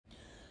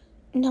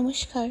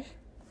নমস্কার,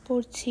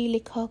 পড়ছি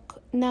লেখক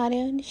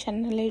নারায়ণ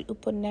সান্যালের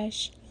উপন্যাস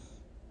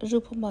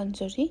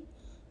রূপমঞ্জরি।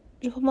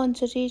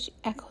 রূপমঞ্জরির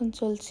এখন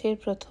চলছে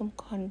প্রথম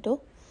খণ্ড।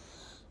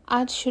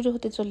 আজ শুরু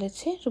হতে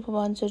চলেছে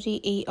রূপমঞ্জরি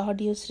এই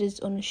অডিও সিরিজ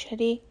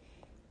অনুসারে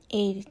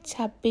এর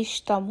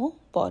 ২৬তম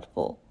পর্ব।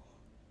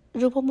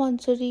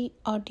 রূপমঞ্জরি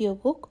অডিও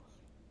বুক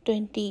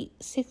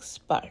 26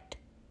 পার্ট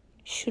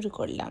শুরু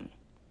করলাম।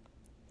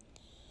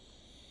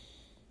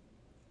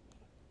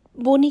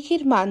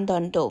 বণিকের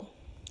মানদণ্ড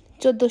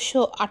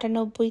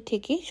 ১৪৯৮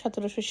 থেকে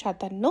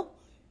 ১৭৫৭,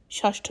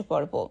 ষষ্ঠ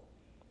পর্ব।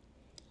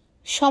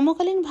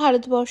 সমকালীন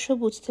ভারতবর্ষ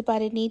বুঝতে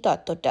পারেনি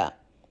তত্ত্বটা।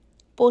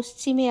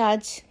 পশ্চিমে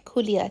আজ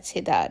খুলিয়াছে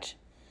দ্বার।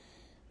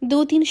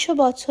 ২০০-৩০০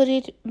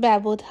 বছরের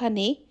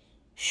ব্যবধানে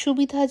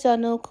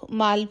সুবিধাজনক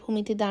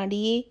মালভূমিতে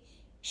দাঁড়িয়ে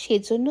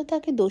সেজন্য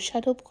তাকে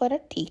দোষারোপ করা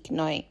ঠিক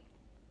নয়।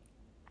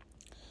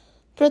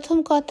 প্রথম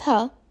কথা,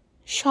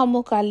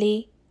 সমকালে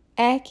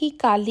একই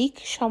কালিক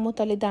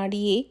সমতলে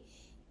দাঁড়িয়ে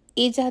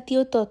এ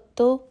জাতীয়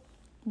তত্ত্ব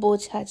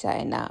বোঝা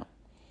যায় না।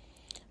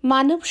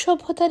 মানব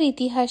সভ্যতার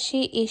ইতিহাসে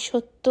এ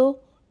সত্য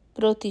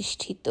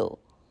প্রতিষ্ঠিত।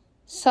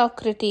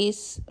 সক্রেটিস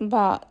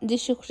বা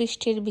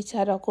যীশুখ্রিস্টের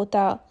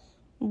বিচারকতা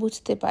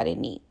বুঝতে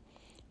পারেনি,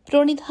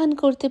 প্রণিধান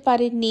করতে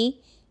পারেননি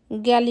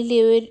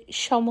গ্যালিলেওয়ের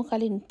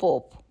সমকালীন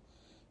পোপ।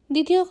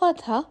 দ্বিতীয়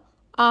কথা,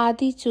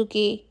 আদি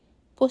যুগে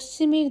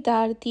পশ্চিমের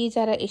দ্বার দিয়ে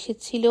যারা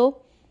এসেছিল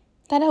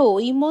তারা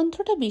ওই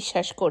মন্ত্রটা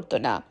বিশ্বাস করত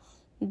না,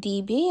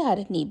 দিবে আর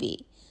নিবে।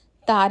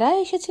 তারা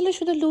এসেছিল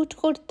শুধু লুট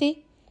করতে।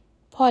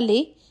 ফলে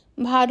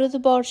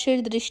ভারতবর্ষের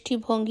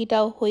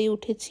দৃষ্টিভঙ্গিটাও হয়ে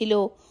উঠেছিল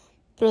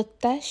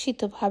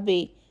প্রত্যাশিতভাবে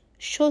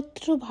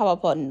শত্রু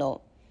ভাবাপন্ন।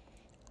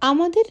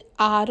 আমাদের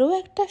আরও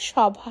একটা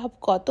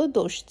স্বভাবগত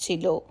দোষ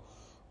ছিল।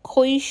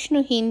 ক্ষয়িষ্ণু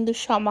হিন্দু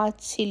সমাজ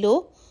ছিল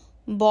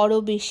বড়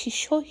বেশি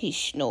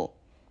সহিষ্ণু।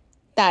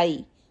 তাই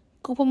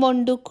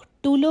কুপমণ্ডুক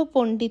টুলো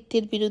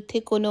পণ্ডিতদের বিরুদ্ধে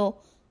কোনো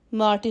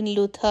মার্টিন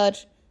লুথার,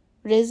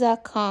 রেজা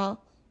খাঁ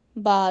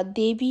বা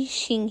দেবী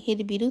সিংহের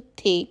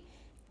বিরুদ্ধে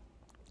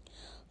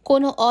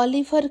কোনো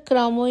অলিভার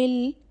ক্রমওয়েল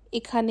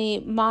এখানে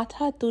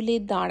মাথা তুলে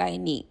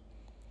দাঁড়ায়নি।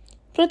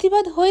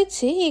 প্রতিবাদ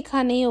হয়েছে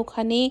এখানে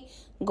ওখানে,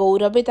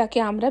 গৌরবে তাকে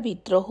আমরা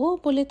বিদ্রোহ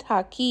বলে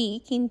থাকি,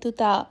 কিন্তু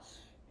তা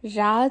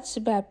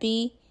রাজব্যাপী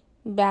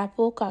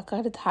ব্যাপক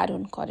আকার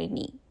ধারণ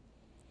করেনি।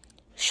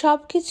 সব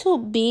কিছু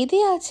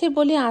বেদে আছে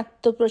বলে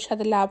আত্মপ্রসাদ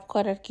লাভ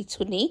করার কিছু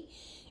নেই।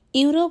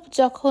 ইউরোপ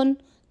যখন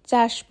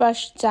চাষবাস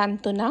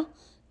জানত না,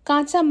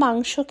 কাঁচা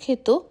মাংস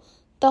খেত,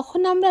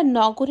 তখন আমরা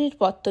নগরের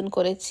পত্তন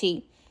করেছি।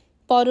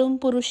 পরম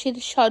পুরুষের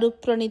স্বরূপ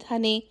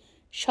প্রণিধানে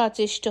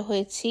সচেষ্ট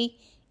হয়েছি।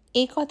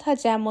 এ কথা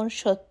যেমন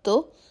সত্য,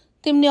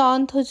 তেমনি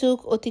অন্ধযুগ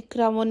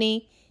অতিক্রমণে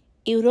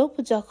ইউরোপ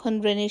যখন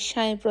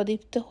রেনেসাঁয়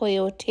প্রদীপ্ত হয়ে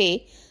ওঠে,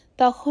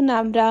 তখন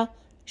আমরা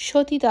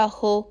সতীদাহ,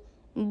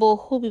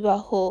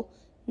 বহুবিবাহ,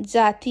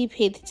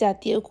 জাতিভেদ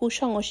জাতীয়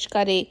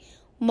কুসংস্কারে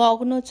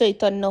মগ্ন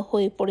চৈতন্য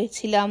হয়ে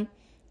পড়েছিলাম।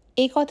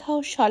 এ কথাও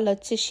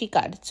সলজ্জে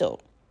স্বীকার্য।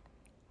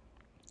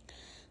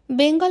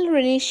 বেঙ্গল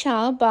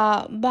রেনেসাঁ বা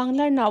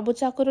বাংলার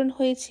নবজাগরণ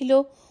হয়েছিল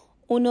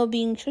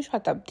ঊনবিংশ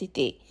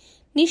শতাব্দীতে।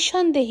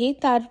 নিঃসন্দেহে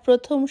তার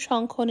প্রথম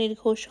শঙ্খ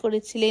নির্ঘোষ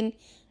করেছিলেন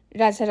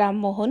রাজা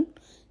রামমোহন।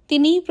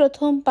 তিনিই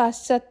প্রথম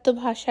পাশ্চাত্য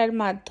ভাষার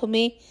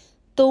মাধ্যমে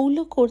তৌল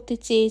করতে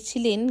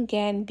চেয়েছিলেন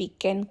জ্ঞান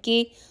বিজ্ঞানকে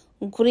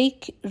গ্রিক,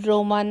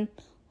 রোমান,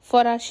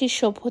 ফরাসি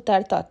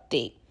সভ্যতার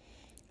তত্ত্বে।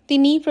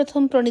 তিনিই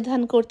প্রথম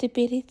প্রণিধান করতে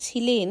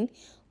পেরেছিলেন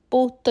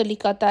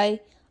পৌত্তলিকতায়,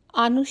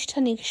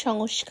 আনুষ্ঠানিক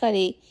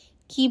সংস্কারে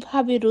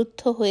কিভাবে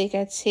রুদ্ধ হয়ে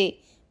গেছে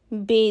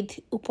বেদ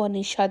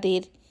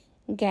উপনিষদের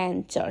জ্ঞান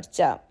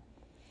চর্চা।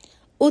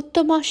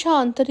 উত্তমাশা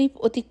অন্তরীপ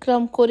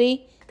অতিক্রম করে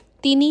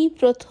তিনি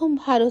প্রথম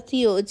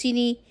ভারতীয়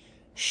যিনি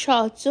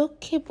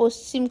স্বচক্ষে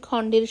পশ্চিম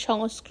খণ্ডের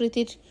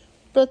সংস্কৃতির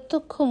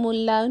প্রত্যক্ষ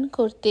মূল্যায়ন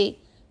করতে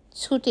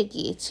ছুটে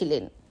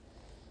গিয়েছিলেন।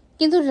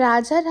 কিন্তু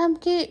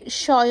রাজারামকে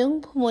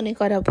স্বয়ংভূ মনে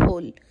করা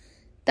ভুল।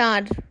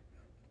 তাঁর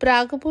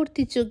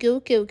প্রাগবর্তী যুগেও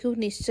কেউ কেউ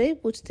নিশ্চয়ই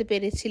বুঝতে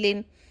পেরেছিলেন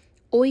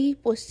ওই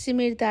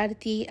পশ্চিমের দ্বার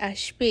দিয়ে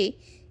আসবে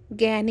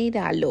জ্ঞানের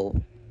আলো।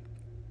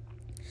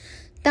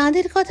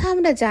 তাঁদের কথা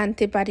আমরা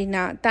জানতে পারি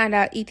না,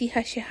 তাঁরা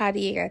ইতিহাসে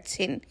হারিয়ে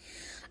গেছেন।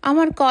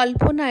 আমার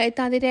কল্পনায়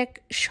তাঁদের এক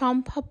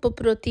সম্ভাব্য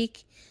প্রতীক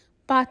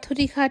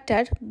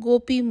পাথরিঘাটার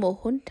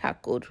গোপীমোহন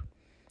ঠাকুর,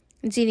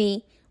 যিনি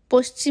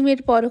পশ্চিমের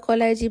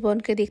পরকলায়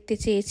জীবনকে দেখতে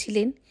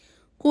চেয়েছিলেন।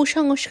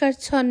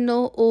 কুসংস্কারচ্ছন্ন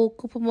ও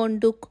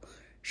কুপমণ্ডুক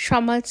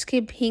সমাজকে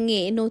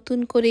ভেঙে নতুন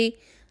করে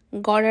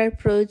গড়ার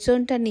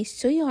প্রয়োজনটা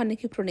নিশ্চয়ই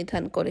অনেকে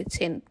প্রণিধান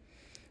করেছেন।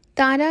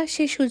 তাঁরা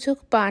সে সুযোগ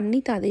পাননি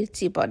তাদের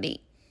জীবনে।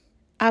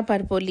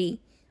 আবার বলি,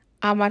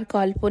 আমার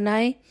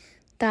কল্পনায়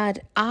তার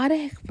আর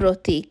এক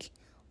প্রতীক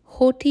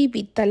হঠি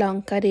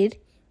বিদ্যালঙ্কারের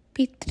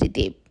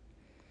পিতৃদেব।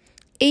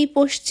 এই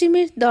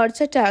পশ্চিমের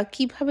দরজাটা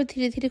কিভাবে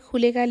ধীরে ধীরে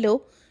খুলে গেল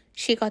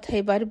সে কথা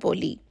এবার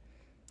বলি।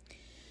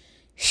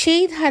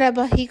 সেই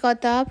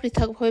ধারাবাহিকতা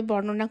পৃথকভাবে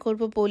বর্ণনা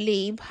করব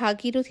বলেই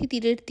ভাগীরথী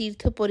তীরের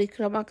তীর্থ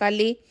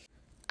পরিক্রমাকালে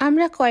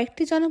আমরা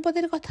কয়েকটি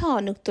জনপদের কথা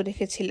অনুক্ত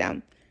রেখেছিলাম: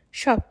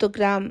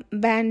 Saptagram,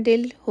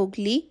 Bandel,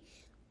 Hooghly,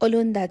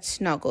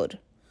 ওলন্দাজনগর।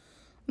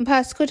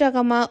 Vasco da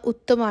Gama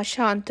উত্তম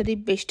আশা অন্তরীপ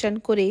বেষ্টন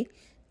করে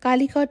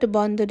কালিকট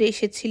বন্দরে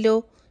এসেছিল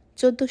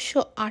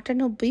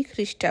 1498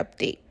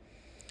 খ্রিস্টাব্দে।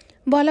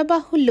 বলা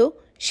বাহুল্য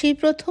সেই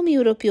প্রথম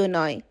ইউরোপীয়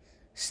নয়।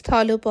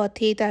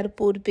 স্থলপথে তার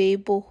পূর্বে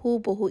বহু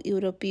বহু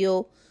ইউরোপীয়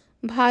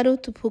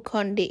ভারত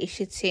ভূখণ্ডে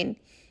এসেছেন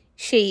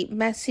সেই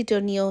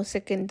ম্যাসিডোনীয়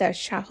সেকেন্দার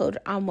শাহর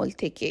আমল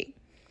থেকে।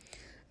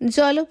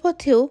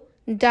 জলপথেও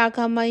ডা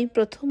গামাই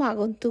প্রথম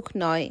আগন্তুক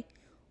নয়।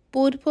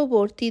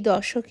 পূর্ববর্তী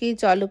দশকে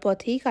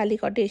জলপথেই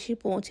কালিকটে এসে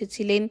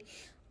পৌঁছেছিলেন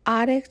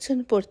আর একজন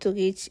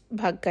পর্তুগিজ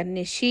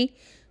ভাগ্যান্বেষী,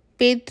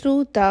 পেদ্রো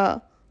দা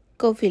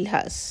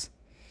কোভিলহাস।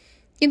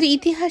 কিন্তু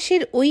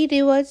ইতিহাসের ওই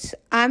রেওয়াজ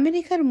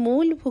আমেরিকার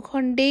মূল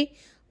ভূখণ্ডে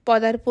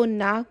পদার্পণ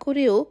না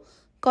করেও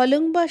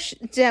কলম্বাস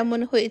যেমন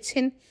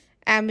হয়েছেন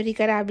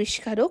আমেরিকার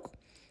আবিষ্কারক,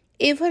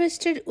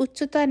 এভারেস্টের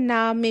উচ্চতা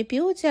না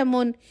মেপেও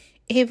যেমন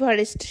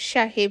এভারেস্ট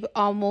সাহেব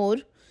অমর,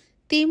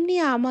 তেমনি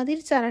আমাদের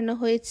জানানো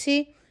হয়েছে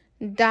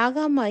ডা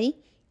গামাই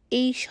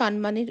এই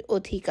সম্মানের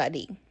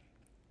অধিকারী।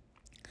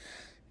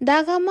 ডা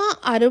গামা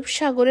আরব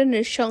সাগরে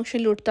নৃশংসে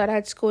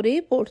লুটতরাজ করে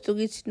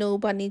পর্তুগিজ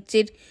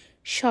নৌবাণিজ্যের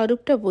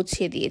স্বরূপটা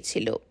বুঝিয়ে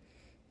দিয়েছিল।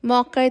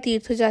 মক্কায়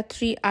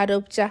তীর্থযাত্রী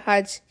আরব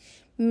জাহাজ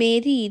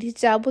মেরির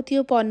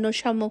যাবতীয় পণ্য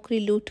সামগ্রী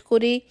লুট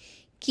করে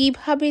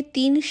কিভাবে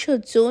 300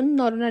 জন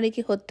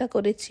নরনারীকে হত্যা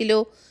করেছিল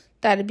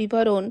তার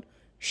বিবরণ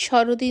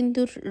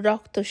শরদিন্দুর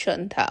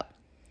রক্তসন্ধ্যা।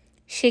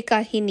 সে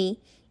কাহিনী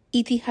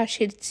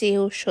ইতিহাসের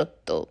চেয়েও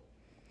সত্য।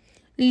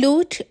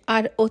 লুট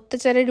আর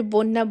অত্যাচারের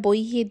বন্যা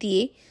বইয়ে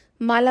দিয়ে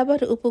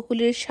মালাবার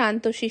উপকূলের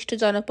শান্তশিষ্ট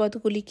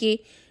জনপদগুলিকে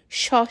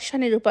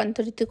শ্মশানে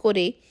রূপান্তরিত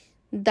করে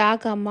ডা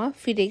গামা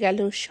ফিরে গেল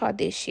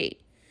স্বদেশে,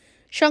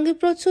 সঙ্গে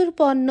প্রচুর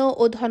পণ্য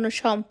ও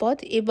ধনসম্পদ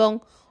এবং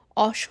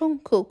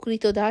অসংখ্য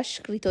কৃতদাস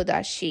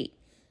কৃতদাসী।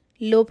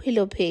 লোভে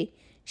লোভে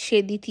সে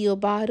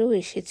দ্বিতীয়বারও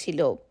এসেছিল।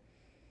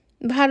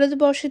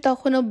 ভারতবর্ষে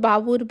তখনও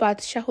বাবুর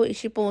বাদশাহ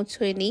এসে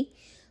পৌঁছয়নি।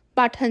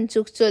 পাঠান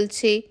যুগ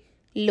চলছে,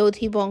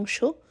 লোধি বংশ।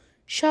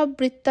 সব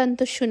বৃত্তান্ত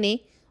শুনে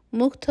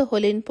মুগ্ধ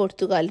হলেন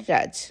পর্তুগাল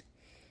রাজ।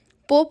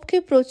 পোপকে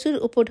প্রচুর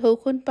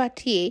উপঢৌকন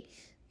পাঠিয়ে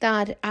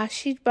তাঁর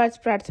আশীর্বাদ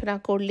প্রার্থনা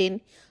করলেন,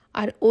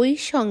 আর ওই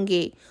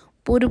সঙ্গে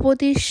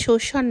পূর্বদেশ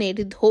শোষণের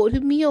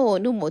ধর্মীয়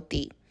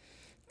অনুমতি।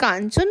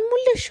 কাঞ্চন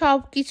মূল্যে সব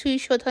কিছুই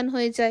শোধন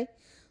হয়ে যায়।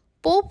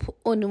 পোপ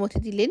অনুমতি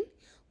দিলেন।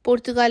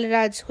 পর্তুগাল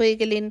রাজ হয়ে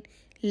গেলেন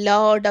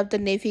Lord of the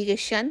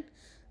navigation,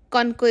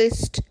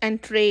 conquest and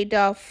trade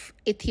of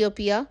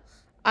Ethiopia,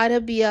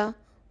 Arabia,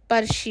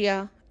 Persia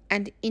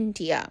and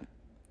India.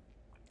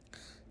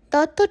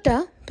 তত্ত্বটা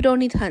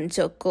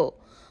প্রণিধানযোগ্য।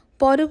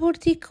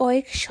 পরবর্তী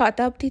কয়েক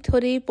শতাব্দী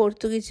ধরে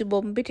পর্তুগিজ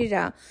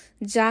বোম্বেটেরা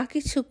যা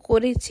কিছু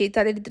করেছে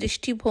তাদের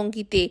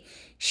দৃষ্টিভঙ্গিতে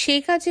সে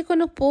কাজে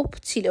কোনো পোপ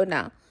ছিল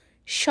না।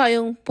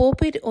 স্বয়ং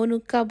পোপের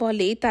অনুজ্ঞা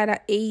বলে তারা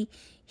এই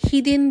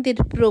হিদেনদের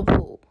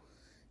প্রভু।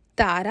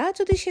 তারা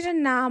যদি সেটা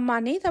না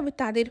মানে তবে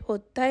তাদের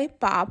হত্যায়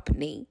পাপ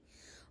নেই।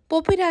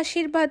 পোপের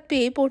আশীর্বাদ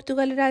পেয়ে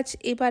পর্তুগাল রাজ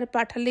এবার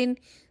পাঠালেন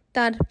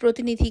তার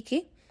প্রতিনিধিকে,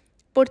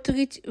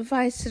 পর্তুগিজ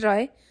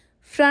ভাইসরয়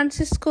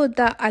ফ্রান্সিসকো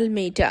দা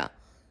আলমেইডা।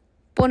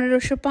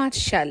 1505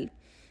 সাল।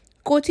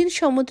 কোচিন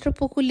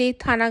সমুদ্রোপকূলে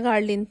থানা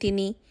গাড়লেন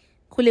তিনি,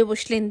 খুলে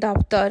বসলেন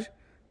দপ্তর।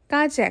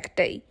 কাজ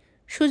একটাই,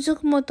 সুযোগ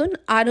মতন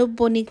আরব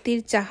বণিকদের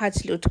জাহাজ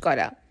লুট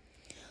করা।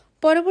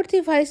 পরবর্তী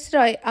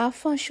ভাইসরয়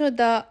আফাঁসো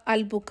দা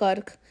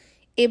আলবুকার্ক।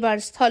 এবার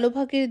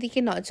স্থলভাগের দিকে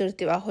নজর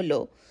দেওয়া হলো।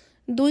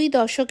 2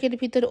 দশকের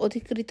ভিতর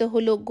অধিকৃত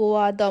হলো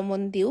গোয়া,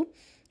 দমনদিউ।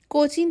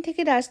 কোচিন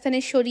থেকে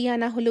রাজধানী সরিয়ে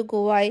আনা হলো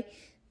গোয়ায়।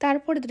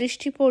 তারপর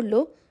দৃষ্টি পড়ল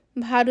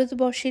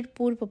ভারতবর্ষের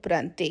পূর্ব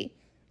প্রান্তে।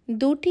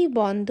 2টি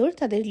বন্দর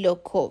তাদের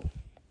লক্ষ্য।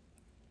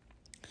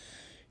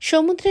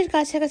 সমুদ্রের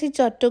কাছাকাছি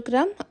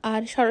চট্টগ্রাম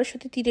আর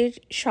সরস্বতী তীরের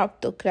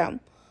সপ্তগ্রাম।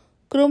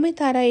 ক্রমে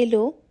তারা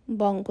এলো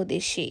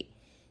বঙ্গদেশে।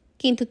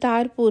 কিন্তু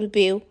তার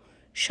পূর্বেও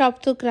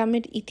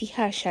সপ্তগ্রামের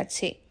ইতিহাস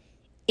আছে।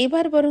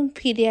 এবার বরং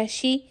ফিরে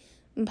আসি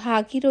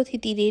ভাগীরথী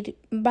তীরের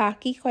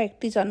বাকি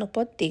কয়েকটি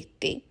জনপদ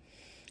দেখতে।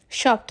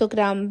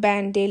 সপ্তগ্রাম,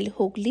 ব্যান্ডেল,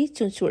 হুগলি,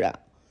 চুঁচুড়া।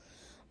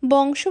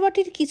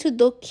 বংশবাটির কিছু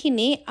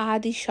দক্ষিণে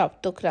আদি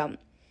সপ্তগ্রাম।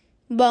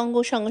 বঙ্গ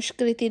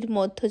সংস্কৃতির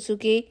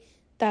মধ্যযুগে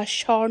তা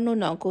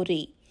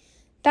স্বর্ণনগরী।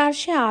 তার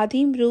সে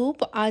আদিম রূপ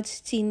আজ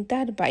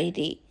চিন্তার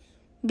বাইরে।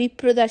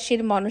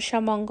 বিপ্রদাসের মনসা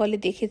মঙ্গলে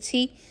দেখেছি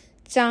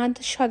চাঁদ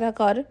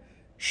সদাগর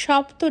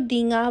সপ্ত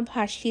ডিঙা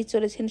ভাসিয়ে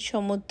চলেছেন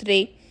সমুদ্রে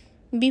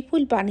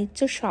বিপুল বাণিজ্য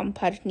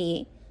সম্ভার নিয়ে।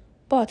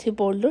 পথে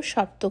পড়ল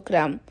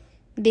সপ্তগ্রাম।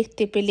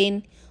 দেখতে পেলেন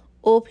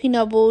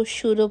অভিনব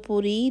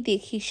সুরপুরী,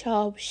 দেখি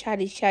সব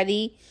সারি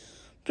সারি,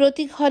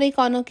 প্রতি ঘরে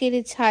কনকের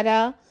ছাড়া,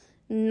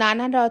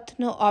 নানা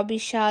রত্ন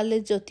অবিশাল,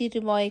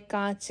 জ্যোতির্ময়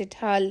কাঁচ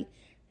ঢাল,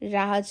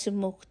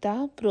 রাজমুক্তা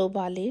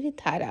প্রবালের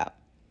ধারা।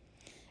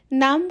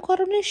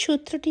 নামকরণের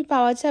সূত্রটি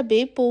পাওয়া যাবে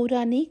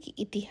পৌরাণিক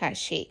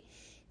ইতিহাসে।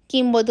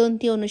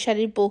 কিংবদন্তি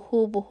অনুসারে বহু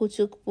বহু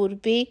যুগ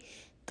পূর্বে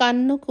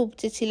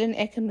কান্যকুব্জে ছিলেন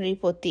এক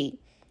নৃপতি,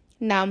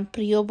 নাম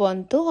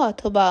প্রিয়বন্ত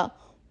অথবা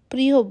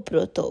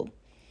প্রিয়ব্রত।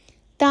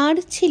 তাঁর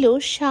ছিল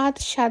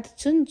 7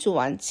 জন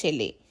জোয়ান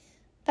ছেলে।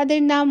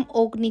 তাদের নাম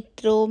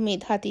অগ্নিত্র,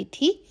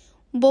 মেধাতিথি,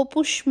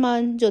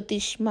 বপুষ্মান,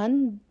 জ্যোতিষ্মান,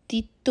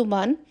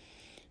 দীপ্তমান,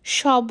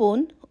 শবন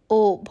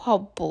ও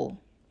ভব্য।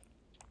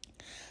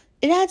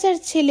 রাজার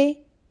ছেলে,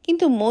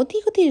 কিন্তু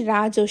মতিগতি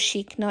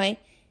রাজস্বিক নয়,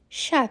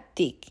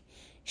 সাত্ত্বিক।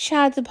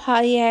 7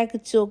 ভাই এক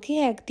যোগে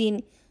একদিন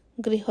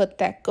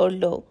গৃহত্যাগ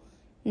করল।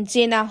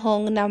 জেনাহং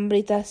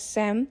নামৃতা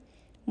শ্যাম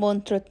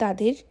মন্ত্র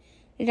তাদের।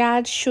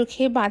 রাজ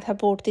সুখে বাধা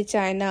পড়তে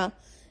চায় না।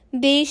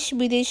 দেশ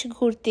বিদেশ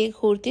ঘুরতে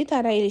ঘুরতে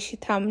তারা এসে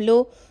থামল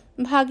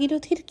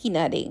ভাগীরথীর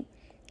কিনারে।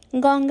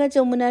 গঙ্গা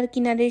যমুনার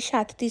কিনারে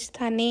 7টি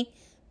স্থানে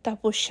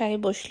তপস্যায়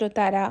বসল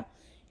তারা।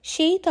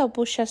 সেই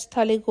তপস্যা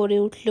স্থলে গড়ে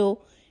উঠল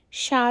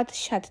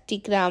 7টি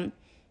গ্রাম: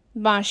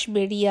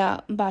 বাঁশবেড়িয়া,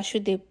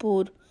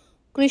 বাসুদেবপুর,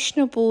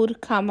 কৃষ্ণপুর,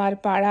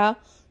 খামারপাড়া,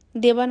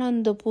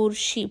 দেবানন্দপুর,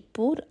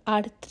 শিবপুর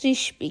আর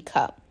 30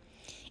 বিঘা।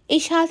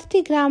 এই 7টি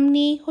গ্রাম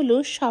নিয়েই হলো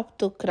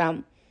সপ্তগ্রাম।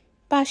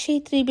 পাশেই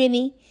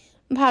ত্রিবেণী,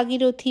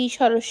 ভাগীরথী,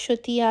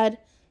 সরস্বতী আর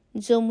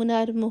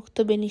যমুনার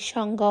মুক্তবেণী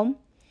সঙ্গম।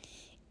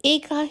 এই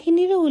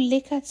কাহিনীরও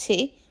উল্লেখ আছে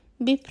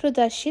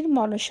বিপ্রদাসের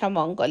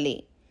মনসামঙ্গলে।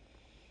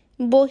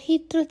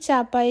 বহিত্র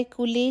চাপায়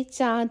কুলে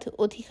চাঁদ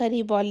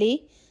অধিকারী বলে,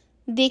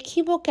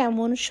 দেখিব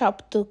কেমন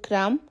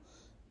সপ্তগ্রাম,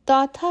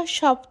 তথা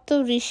সপ্ত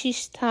ঋষি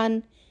স্থান,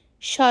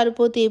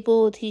 সর্বদেব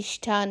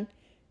অধিষ্ঠান,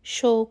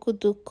 শোক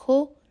দুঃখ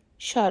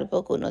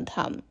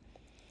সর্বগুণধাম।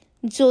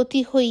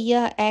 জ্যোতি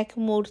হইয়া এক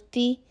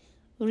মূর্তি,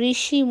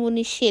 ঋষি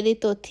মুনি সেরে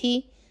তথি,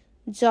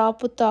 জপ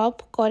তপ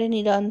করে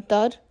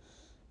নিরন্তর।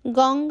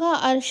 গঙ্গা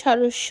আর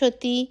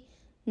সরস্বতী,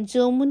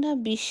 যমুনা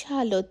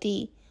বিশালতী,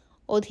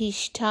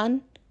 অধিষ্ঠান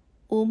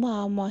উমা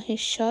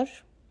মহেশ্বর।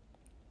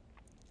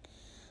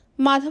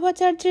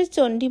 মাধবাচার্যের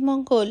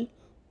চণ্ডীমঙ্গল,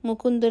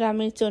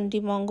 মুকুন্দরামের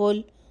চণ্ডীমঙ্গল,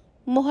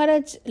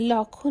 মহারাজ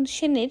লক্ষণ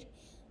সেনের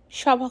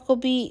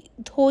সভাকবি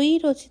ধৈ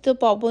রচিত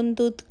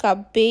পবনদূত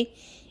কাব্যে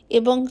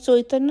এবং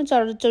চৈতন্য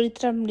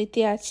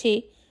চরিত্রামৃতে আছে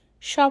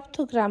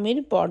সপ্তগ্রামের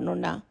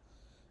বর্ণনা।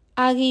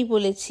 আগেই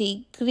বলেছি,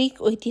 গ্রিক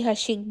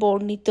ঐতিহাসিক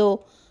বর্ণিত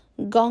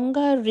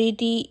গঙ্গা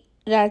রেডি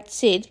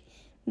রাজ্যের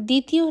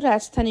দ্বিতীয়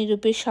রাজধানী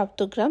রূপে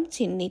সপ্তগ্রাম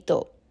চিহ্নিত।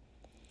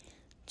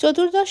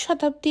 14দশ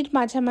শতাব্দীর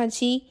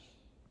মাঝামাঝি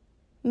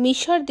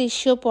মিশর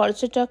দেশীয়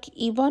পর্যটক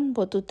ইবন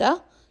বতুতা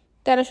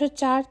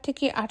 1304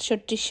 থেকে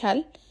 68 সাল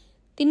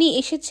তিনি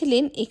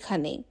এসেছিলেন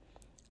এখানে।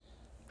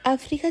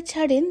 আফ্রিকা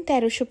ছাড়েন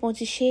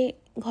 1325-এ,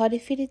 ঘরে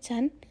ফিরে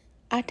যান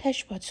 28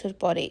 বছর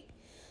পরে।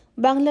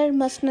 বাংলার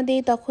মসনদে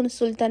তখন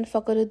সুলতান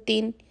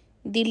ফখরুদ্দিন,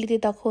 দিল্লিতে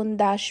তখন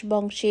দাস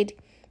বংশের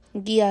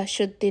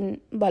গিয়াসউদ্দিন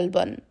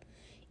বলবন।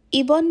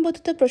 ইবন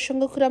বতুতা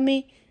প্রসঙ্গক্রমে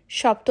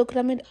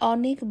সপ্তগ্রামের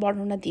অনেক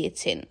বর্ণনা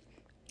দিয়েছেন,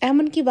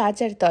 এমনকি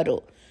বাজার দরও।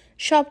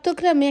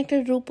 সপ্তগ্রামে একটা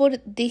রূপোর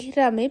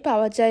দিহরামে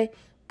পাওয়া যায়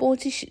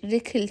 25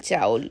 রিখিল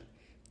চাউল।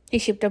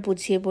 হিসেবটা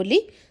বুঝিয়ে বলি,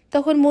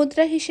 তখন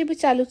মুদ্রা হিসেবে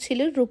চালু ছিল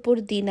রূপোর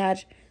দিনার,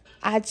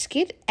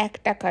 আজকের 1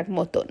 টাকার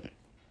মতন।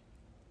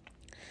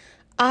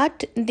 8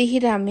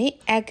 দিহরামে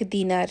 1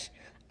 দিনার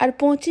আর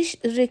 25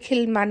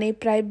 রিখিল মানে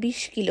প্রায় 20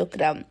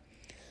 কিলোগ্রাম।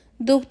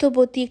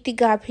 দুগ্ধবতী একটি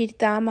গাভীর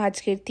দাম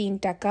আজকের 3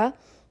 টাকা।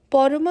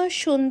 পরমা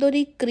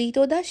সুন্দরী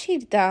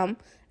কৃতদাসীর দাম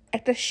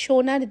একটা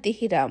সোনার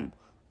দিহরাম,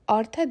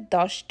 অর্থাৎ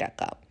 10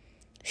 টাকা।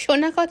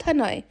 শোনা কথা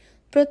নয়,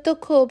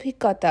 প্রত্যক্ষ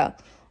অভিজ্ঞতা।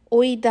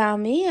 ওই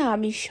দামে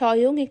আমি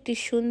স্বয়ং একটি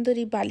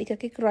সুন্দরী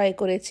বালিকাকে ক্রয়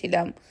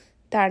করেছিলাম,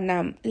 তার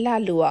নাম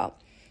লালুয়া।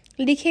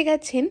 লিখে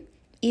গেছেন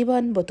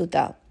ইবন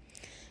বতুতা।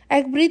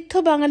 এক বৃদ্ধ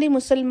বাঙালি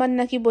মুসলমান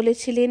নাকি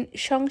বলেছিলেন,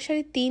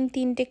 সংসারে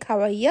 3-3টে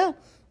খাওয়াইয়া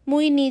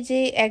মুই নিজে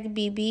এক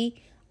বিবি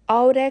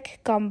আর এক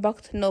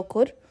কমবক্ত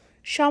নকর,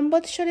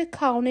 সম্বৎসরে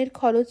খাওনের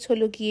খরচ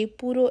হলো গিয়ে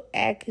পুরো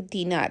 1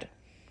 দিনার।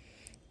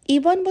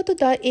 ইবন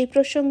বতুতা এই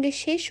প্রসঙ্গে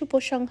শেষ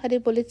উপসংহারে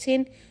বলেছেন,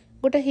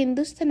 গোটা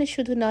হিন্দুস্তানে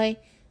শুধু নয়,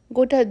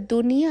 গোটা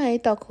দুনিয়ায়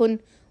তখন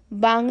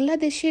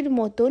বাংলাদেশের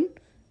মতন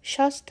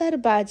সস্তার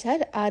বাজার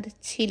আর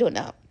ছিল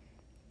না।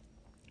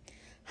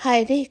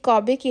 হায় রে,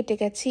 কবে কেটে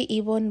গেছে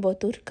ইবন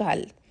বতুর কাল।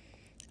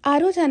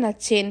 আরও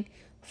জানাচ্ছেন,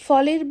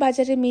 ফলের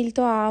বাজারে মিলত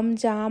আম,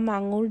 জাম,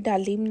 আঙুর,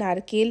 ডালিম,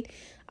 নারকেল।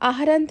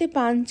 আহারান্তে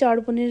পান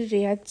চর্বণের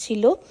রেয়াজ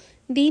ছিল।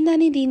 দিন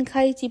আনি দিন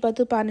খাই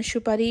চিপাতো পান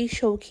সুপারি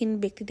শৌখিন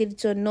ব্যক্তিদের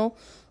জন্য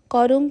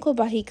করঙ্ক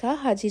বাহিকা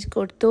হাজির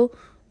করত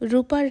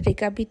রূপার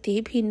রেকাবিতে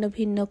ভিন্ন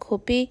ভিন্ন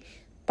খোপে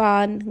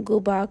পান,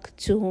 গোবাক,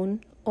 চুন,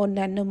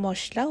 অন্যান্য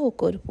মশলা ও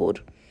কর্পূর।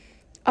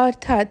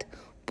 অর্থাৎ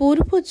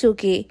পূর্ব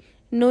যুগে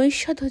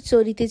নৈষধ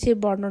চরিতে যে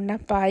বর্ণনা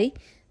পাই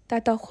তা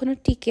তখনও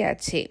টিকে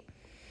আছে।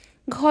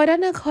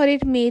 ঘরানা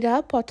ঘরের মেয়েরা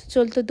পথ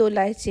চলত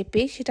দোলায়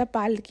চেপে, সেটা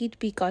পালকির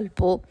বিকল্প।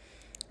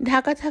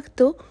 ঢাকা থাকত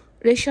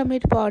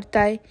রেশমের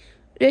পর্দায়,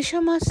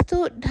 রেশম আসত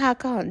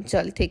ঢাকা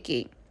অঞ্চল থেকে।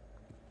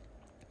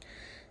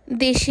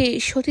 দেশে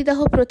সতীদাহ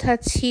প্রথা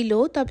ছিল,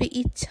 তবে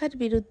ইচ্ছার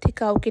বিরুদ্ধে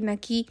কাউকে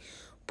নাকি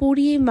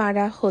পুড়িয়ে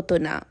মারা হতো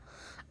না।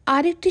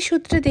 আরেকটি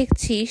সূত্রে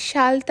দেখছি,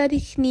 সাল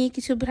তারিখ নিয়ে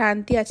কিছু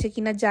ভ্রান্তি আছে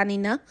কিনা জানি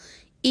না,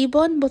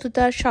 ইবন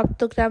বতুতার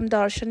সপ্তগ্রাম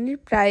দর্শনের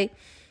প্রায়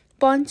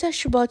 50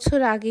 বছর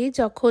আগে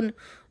যখন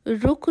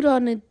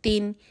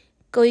রুকরউদ্দিন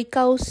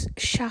কৈকাউস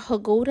শাহ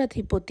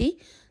গৌরাধিপতি,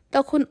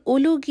 তখন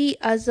উলুগি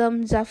আজম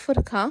জাফর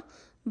খাঁ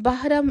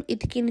বাহরাম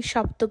ইদকিন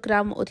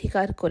সপ্তগ্রাম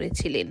অধিকার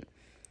করেছিলেন।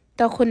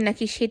 তখন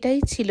নাকি সেটাই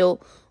ছিল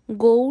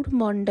গৌড়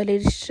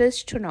মণ্ডলের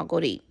শ্রেষ্ঠ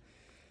নগরী।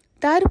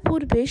 তার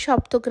পূর্বে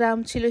সপ্তগ্রাম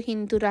ছিল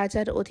হিন্দু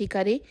রাজার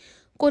অধিকারে।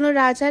 কোনো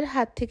রাজার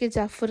হাত থেকে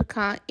জাফর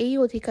খাঁ এই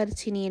অধিকার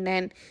ছিনিয়ে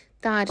নেন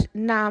তার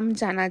নাম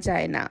জানা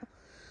যায় না।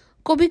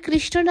 কবি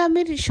কৃষ্ণ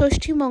নামের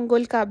ষষ্ঠী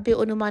মঙ্গল কাব্যে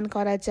অনুমান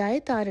করা যায়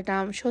তার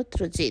নাম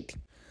সত্যজিৎ।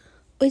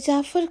 ওই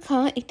জাফর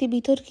খাঁ একটি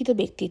বিতর্কিত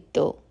ব্যক্তিত্ব।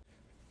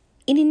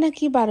 ইনি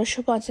নাকি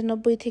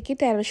 1295 থেকে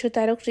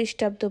 1313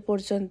 খ্রিস্টাব্দ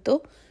পর্যন্ত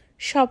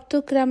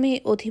সপ্তগ্রামে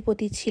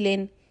অধিপতি ছিলেন।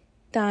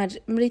 তার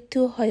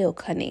মৃত্যু হয়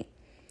ওখানে।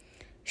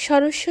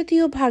 সরস্বতী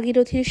ও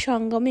ভাগীরথীর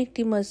সঙ্গমে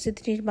একটি মসজিদ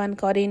নির্মাণ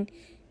করেন,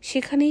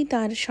 সেখানেই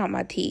তার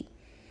সমাধি।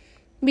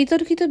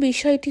 বিতর্কিত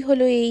বিষয়টি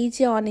হলো এই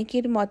যে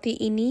অনেকের মতে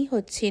ইনিই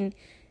হচ্ছেন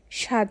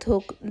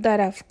সাধক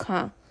দারাফ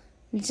খাঁ,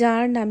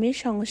 যার নামে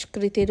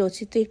সংস্কৃতে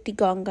রচিত একটি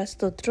গঙ্গা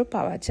স্তোত্র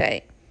পাওয়া যায়।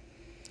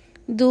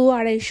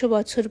 200-250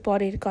 বছর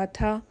পরের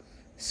কথা,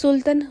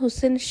 সুলতান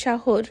হুসেন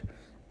শাহর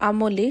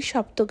আমলে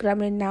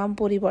সপ্তগ্রামের নাম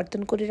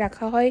পরিবর্তন করে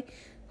রাখা হয়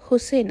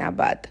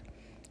হুসেনাবাদ।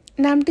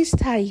 নামটি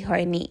স্থায়ী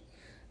হয়নি।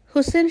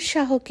 হুসেন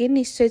শাহকে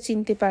নিশ্চয়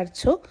চিনতে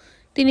পারছ,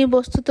 তিনি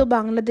বস্তুত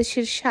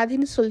বাংলাদেশের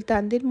স্বাধীন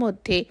সুলতানদের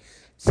মধ্যে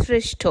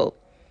শ্রেষ্ঠ।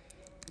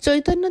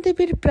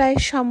 চৈতন্যদেবের প্রায়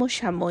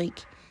সমসাময়িক।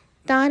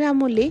 তাঁর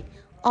আমলে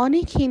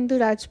অনেক হিন্দু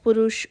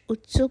রাজপুরুষ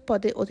উচ্চ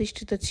পদে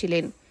অধিষ্ঠিত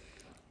ছিলেন।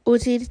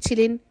 উজির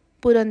ছিলেন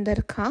পুরন্দর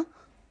খাঁ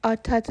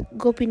অর্থাৎ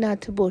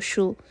গোপীনাথ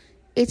বসু,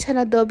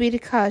 এছাড়া দবির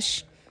খাস,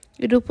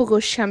 রূপ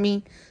গোস্বামী,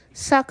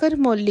 সাকর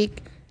মল্লিক,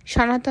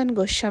 সনাতন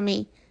গোস্বামী,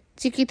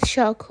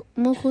 চিকিৎসক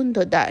মুকুন্দ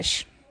দাস।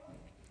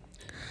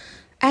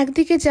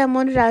 একদিকে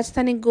যেমন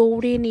রাজধানী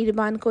গৌড়ে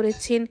নির্মাণ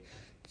করেছেন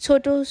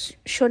ছোট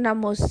সোনা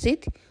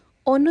মসজিদ,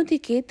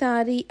 অন্যদিকে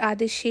তাঁরই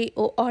আদেশে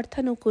ও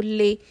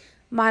অর্থানুকূল্যে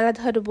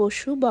মালাধর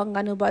বসু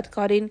বঙ্গানুবাদ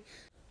করেন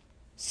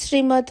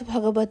শ্রীমদ্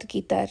ভগবদ্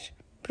গীতার।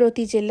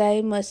 প্রতি জেলায়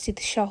মসজিদ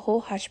সহ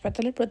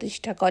হাসপাতাল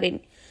প্রতিষ্ঠা করেন।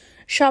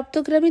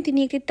 সপ্তগ্রামে তিনি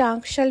একটি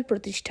টাঁকশাল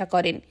প্রতিষ্ঠা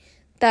করেন।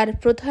 তার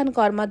প্রধান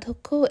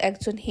কর্মাধ্যক্ষ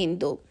একজন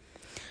হিন্দু।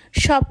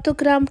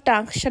 সপ্তগ্রাম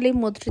টাঁকশালে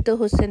মুদ্রিত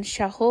হোসেন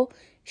শাহ,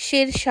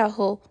 শের শাহ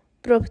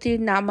প্রভৃতির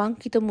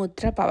নামাঙ্কিত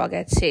মুদ্রা পাওয়া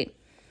গেছে।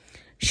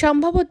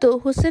 সম্ভবত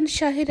হুসেন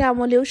শাহের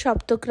আমলেও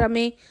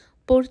সপ্তগ্রামে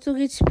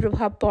পর্তুগিজ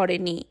প্রভাব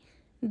পড়েনি।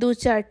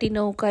 2-4টি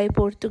নৌকায়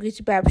পর্তুগিজ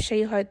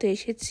ব্যবসায়ী হয়তো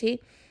এসেছে,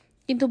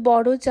 কিন্তু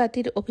বড়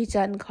জাতির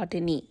অভিযান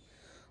ঘটেনি।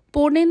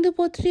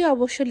 পূর্ণেন্দুপত্রী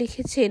অবশ্য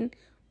লিখেছেন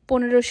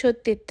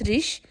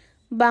 1533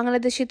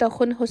 বাংলাদেশে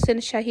তখন হোসেন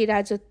শাহী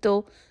রাজত্ব,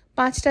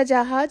 5টা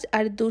জাহাজ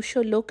আর 200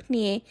 লোক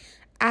নিয়ে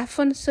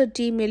আফনসো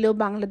ডি মেলো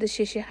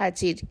বাংলাদেশে এসে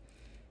হাজির।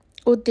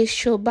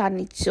 উদ্দেশ্য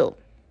বাণিজ্য।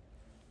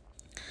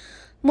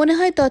 মনে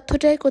হয়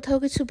তথ্যটায় কোথাও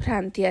কিছু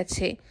ভ্রান্তি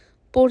আছে।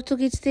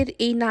 পর্তুগিজদের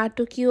এই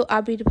নাটকীয়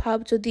আবির্ভাব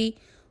যদি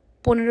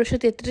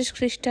 1533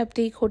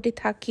 খ্রিস্টাব্দেই ঘটে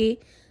থাকে,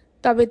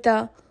 তবে তা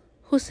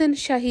হুসেন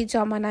শাহী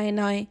জমানায়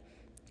নয়,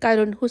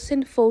 কারণ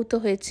হুসেন ফৌত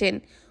হয়েছেন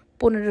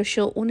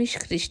 1519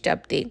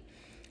 খ্রিস্টাব্দে।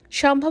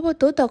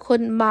 সম্ভবত তখন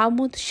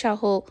মাহমুদ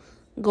শাহ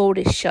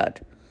গৌড়েশ্বর।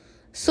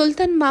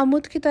 সুলতান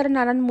মাহমুদকে তারা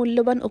নানান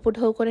মূল্যবান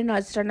উপঢৌ করে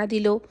নজরানা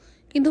দিল,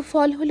 কিন্তু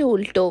ফল হলো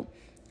উল্টো।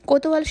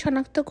 কোতোয়াল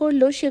শনাক্ত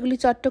করল সেগুলি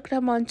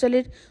চট্টগ্রাম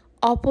অঞ্চলের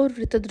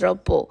অপহৃত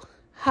দ্রব্য,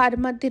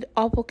 হারমাদদের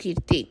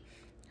অপকীর্তি।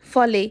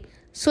 ফলে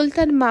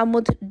সুলতান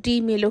মাহমুদ ডি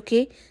মেলোকে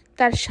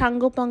তার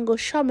সাঙ্গপাঙ্গ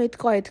সমেত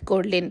কয়েদ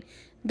করলেন।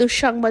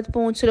 দুঃসংবাদ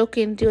পৌঁছল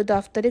কেন্দ্রীয়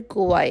দফতরে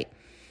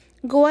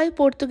গোয়ায়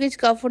পর্তুগিজ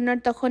গভর্নর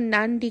তখন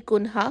নান ডি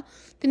কুনহা।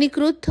 তিনি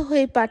ক্রুদ্ধ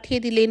হয়ে পাঠিয়ে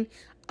দিলেন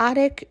আর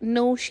এক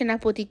নৌ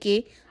সেনাপতিকে,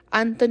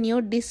 আন্তনিও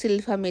ডি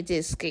সিলভা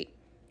মেজেসকে।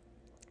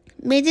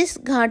 মেজেস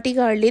ঘাঁটি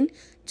গাড়লেন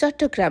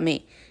চট্টগ্রামে।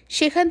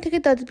 সেখান থেকে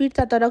তদবির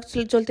তদারক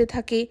চলতে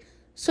থাকে।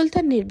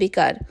 সুলতান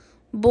নির্বিকার,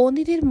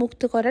 বন্দীদের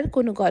মুক্ত করার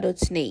কোনো গরজ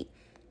নেই।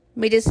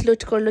 মেজেস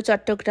লুট করল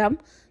চট্টগ্রাম,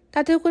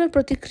 তাতেও কোনো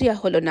প্রতিক্রিয়া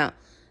হলো না।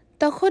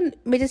 তখন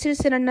মেজেসের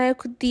সেনানায়ক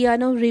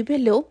দিয়ানো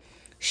রিবেলো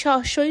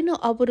সসৈন্য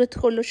অবরোধ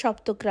করল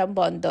সপ্তগ্রাম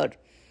বন্দর।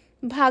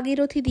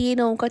 ভাগীরথী দিয়ে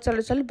নৌকা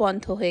চলাচল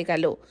বন্ধ হয়ে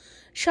গেল।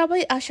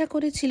 সবাই আশা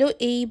করেছিল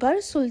এইবার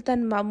সুলতান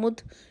মাহমুদ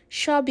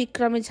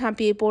সবিক্রমে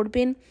ঝাঁপিয়ে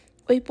পড়বেন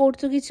ওই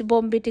পর্তুগিজ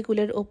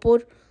বোমবেটেগুলোর ওপর।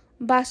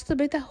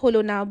 বাস্তবে তা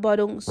হলো না,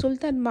 বরং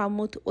সুলতান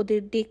মাহমুদ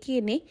ওদের ডেকে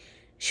এনে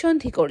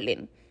সন্ধি করলেন।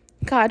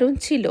 কারণ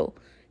ছিল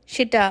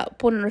সেটা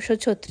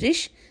 1536।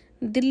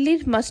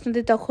 দিল্লির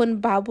মসনদে তখন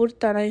বাবর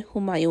তনয়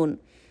হুমায়ুন,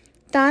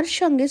 তার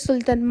সঙ্গে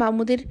সুলতান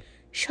মাহমুদের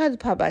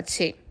সদ্ভাব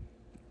আছে।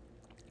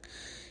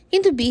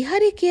 কিন্তু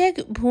বিহারে কে এক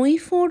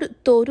ভুঁইফোঁড়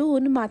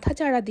তরুণ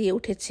মাথাচাড়া দিয়ে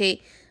উঠেছে।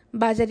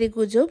 বাজারে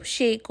গুজব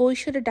সে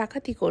কৈশোরে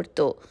ডাকাতি করত।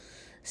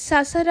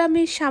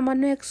 সাসারামের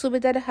সামান্য এক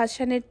সুবেদার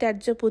হাসানের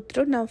ত্যায্য পুত্র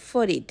নাম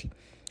ফরিদ।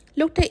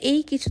 লোকটা এই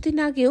কিছুদিন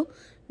আগেও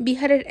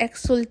বিহারের এক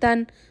সুলতান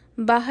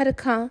বাহার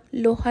খাঁ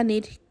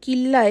লোহানির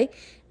কিল্লায়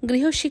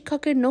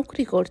গৃহশিক্ষকের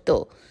নৌকরি করত।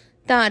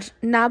 তার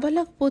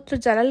নাবালক পুত্র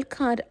জালাল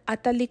খাঁর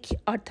আতালিক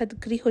অর্থাৎ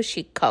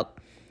গৃহশিক্ষক।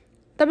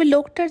 তবে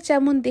লোকটার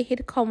যেমন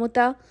দেহের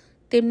ক্ষমতা,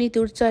 তেমনি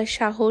দুর্জয়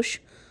সাহস।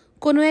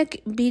 কোনো এক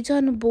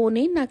বিজন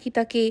বনে নাকি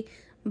তাকে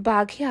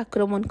বাঘে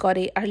আক্রমণ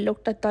করে, আর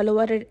লোকটা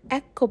তলোয়ারের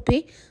এক কোপে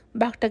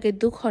বাঘটাকে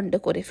দুখণ্ড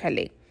করে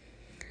ফেলে।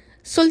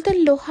 সুলতান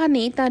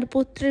লোহানি তার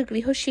পুত্রের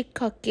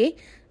গৃহশিক্ষককে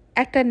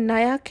একটা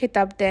নয়া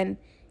খেতাব দেন,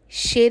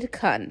 শের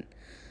খান।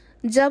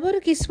 জবর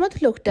কিসমত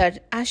লোকটার।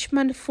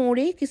 আসমান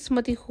ফোঁড়ে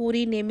কিসমতি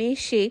হুরি নেমে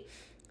এসে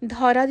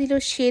ধরা দিল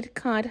শের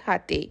খাঁর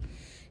হাতে।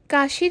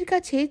 কাশির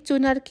কাছে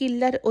চুনার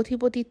কিল্লার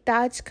অধিপতি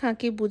তাজ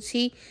খাঁকে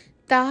বুঝি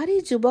তারই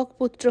যুবক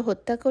পুত্র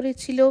হত্যা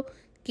করেছিল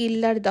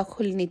কিল্লার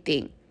দখল নিতে।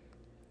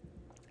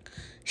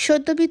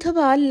 সদ্য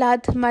বিধবা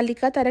লাদ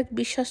মালিকা তার এক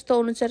বিশ্বস্ত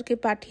অনুচরকে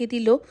পাঠিয়ে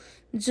দিল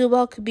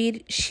যুবক বীর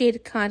শের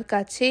খাঁর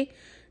কাছে,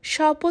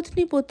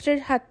 সপত্নী পুত্রের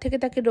হাত থেকে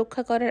তাকে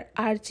রক্ষা করার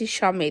আর্জি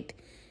সমেত।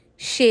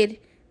 শের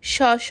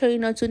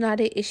সসৈন্য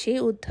চুনারে এসে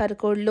উদ্ধার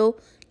করল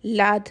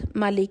লাদ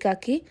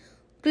মালিকাকে।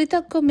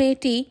 কৃতজ্ঞ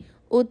মেয়েটি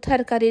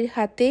উদ্ধারকারীর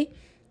হাতে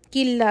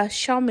কিল্লা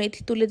সমেত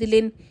তুলে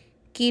দিলেন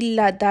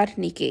কিল্লা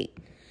দারনিকে।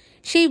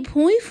 সেই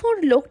ভুঁইফোঁড়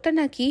লোকটা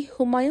নাকি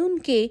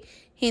হুমায়ুনকে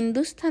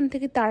হিন্দুস্থান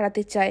থেকে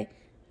তাড়াতে চায়।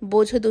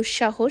 বোঝো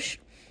দুঃসাহস।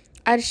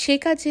 আর সে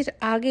কাজের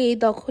আগে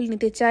দখল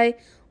নিতে চায়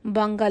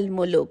বাঙ্গাল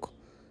মুলুক।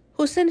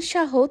 হুসেন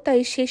শাহ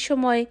তাই সে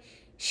সময়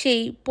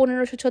সেই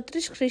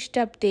 1536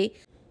 খ্রিস্টাব্দে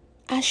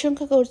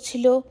আশঙ্কা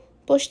করছিল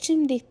পশ্চিম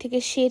দিক থেকে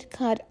শের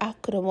খাঁর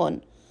আক্রমণ।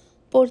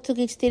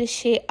 পর্তুগিজদের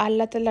সে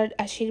আল্লাহ তাআলার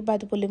আশীর্বাদ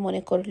বলে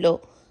মনে করল,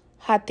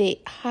 হাতে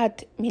হাত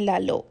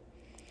মিলালো।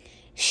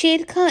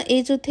 শের খাঁ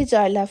এই যুদ্ধে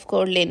জয়লাভ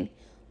করলেন।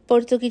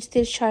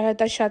 পর্তুগিজদের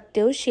সহায়তা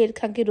সত্ত্বেও শের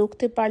খাঁকে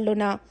রুখতে পারল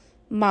না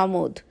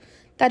মামুদ।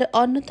 তার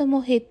অন্যতম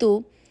হেতু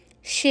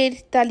শের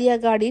তালিয়া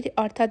গাড়ির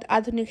অর্থাৎ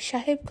আধুনিক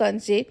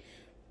সাহেবগঞ্জে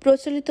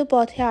প্রচলিত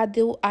পথে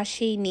আদৌ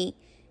আসেইনি।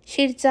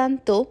 শের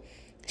জানত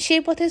সে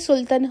পথে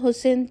সুলতান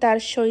হোসেন তার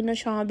সৈন্য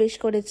সমাবেশ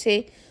করেছে।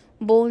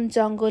 বন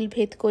জঙ্গল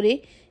ভেদ করে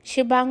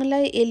সে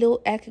বাংলায় এলো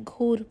এক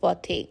ঘুর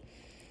পথে।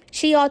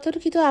 সেই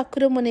অতর্কিত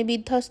আক্রমণে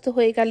বিধ্বস্ত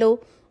হয়ে গেল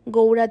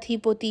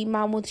গৌড়াধিপতি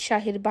মামুদ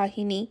শাহের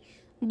বাহিনী।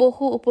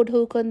 বহু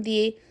উপঢৌকন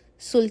দিয়ে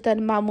সুলতান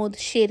মামুদ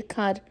শের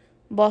খাঁর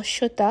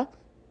বশ্যতা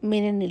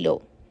মেনে নিল।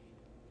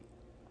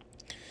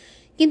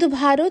 কিন্তু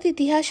ভারত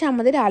ইতিহাস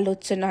আমাদের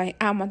আলোচ্য নয়।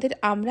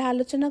 আমরা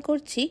আলোচনা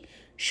করছি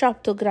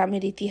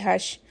সপ্তগ্রামের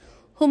ইতিহাস।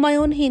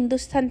 হুমায়ুন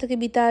হিন্দুস্থান থেকে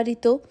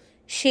বিতাড়িত,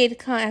 শের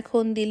খাঁ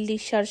এখন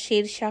দিল্লির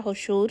শের শাহ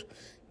সুর।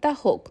 তা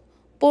হোক,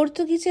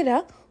 পর্তুগিজেরা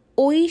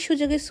ওই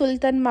সুযোগে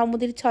সুলতান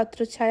মামুদের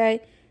ছত্রছায়ায়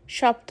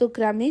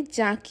সপ্তগ্রামে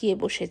জাঁকিয়ে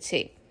বসেছে।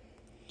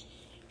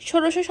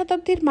 16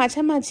 শতাব্দীর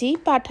মাঝামাঝি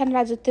পাঠান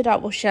রাজত্বের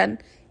অবসান।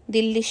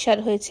 দিল্লিশ্বর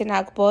হয়েছেন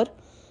আকবর।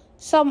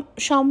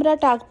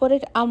 সম্রাট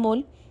আকবরের আমল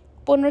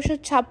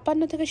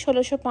 1556 থেকে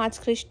 1605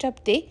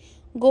 খ্রিস্টাব্দে।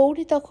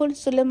 গৌড়ী তখন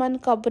সুলেমান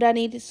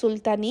কবরানির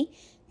সুলতানি।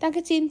 তাকে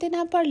চিনতে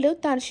না পারলেও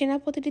তার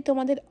সেনাপতিটি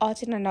তোমাদের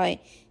অচেনা নয়,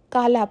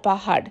 কালা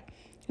পাহাড়।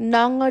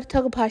 নং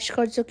অর্থক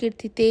ভাস্কর্য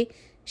কীর্তিতে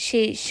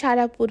সে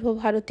সারা পূর্ব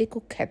ভারতে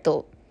কুখ্যাত।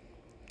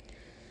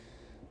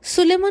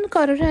 সুলেমান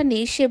কররানী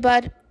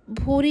সেবার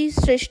ভুরি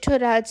শ্রেষ্ঠ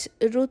রাজ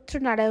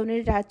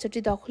রুদ্রনারায়ণের রাজ্যটি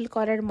দখল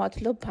করার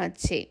মতলব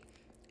ভাঁজছে।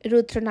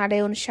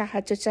 রুদ্রনারায়ণ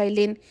সাহায্য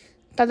চাইলেন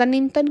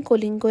তদানীন্তন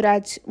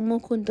কলিঙ্গরাজ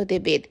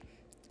মুকুন্দদেবের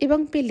এবং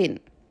পেলেন।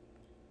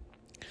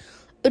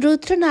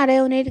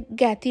 রুদ্রনারায়ণের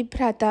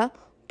জ্ঞাতিভ্রাতা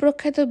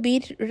প্রখ্যাত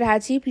বীর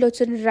রাজীব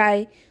লোচন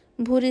রায়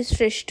ভুরি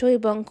শ্রেষ্ঠ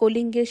এবং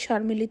কলিঙ্গের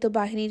সম্মিলিত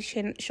বাহিনীর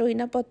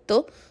সৈন্যপত্য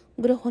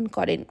গ্রহণ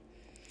করেন।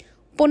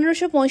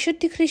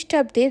 1565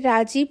 খ্রিস্টাব্দে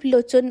রাজীব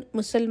লোচন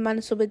মুসলমান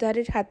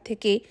সুবেদারের হাত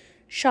থেকে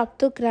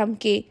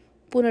সপ্তগ্রামকে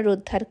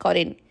পুনরুদ্ধার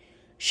করেন।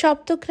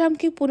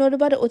 সপ্তগ্রামকে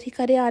পুনর্বার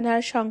অধিকারে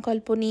আনার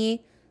সংকল্প নিয়ে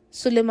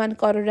সুলেমান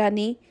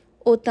কররানী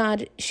ও তাঁর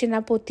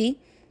সেনাপতি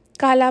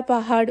কালা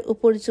পাহাড়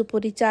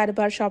উপর্যুপরি 4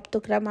 বার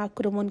সপ্তগ্রাম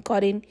আক্রমণ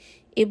করেন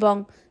এবং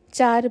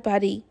 4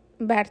 বারই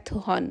ব্যর্থ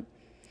হন।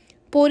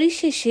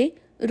 পরিশেষে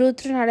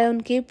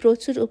রুদ্রনারায়ণকে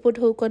প্রচুর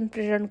উপঢৌকন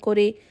প্রেরণ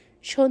করে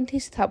সন্ধি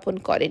স্থাপন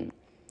করেন।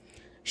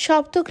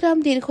 সপ্তগ্রাম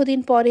দীর্ঘদিন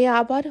পরে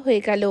আবার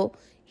হয়ে গেল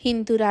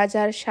হিন্দু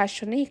রাজার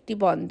শাসনে একটি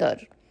বন্দর।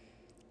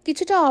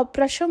 কিছুটা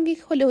অপ্রাসঙ্গিক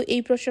হলেও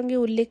এই প্রসঙ্গে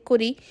উল্লেখ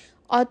করি,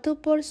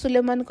 অতঃপর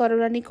সুলেমান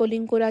কররানী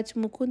কলিঙ্গরাজ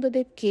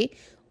মুকুন্দদেবকে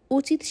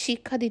উচিত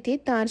শিক্ষা দিতে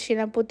তাঁর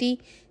সেনাপতি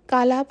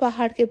কালা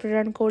পাহাড়কে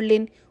প্রেরণ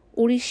করলেন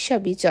উড়িষ্যা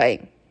বিজয়।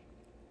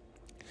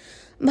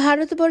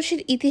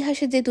 ভারতবর্ষের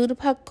ইতিহাসে যে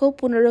দুর্ভাগ্য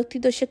পুনরুক্তি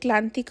দোষে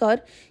ক্লান্তিকর,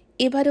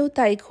 এবারেও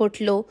তাই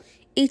ঘটল।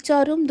 এই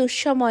চরম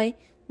দুঃসময়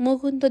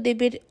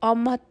মুকুন্দদেবের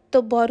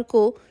অমাত্যবর্গ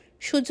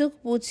সুযোগ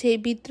বুঝে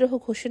বিদ্রোহ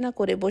ঘোষণা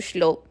করে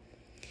বসল।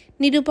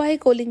 নিরুপায়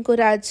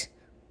কলিঙ্গরাজ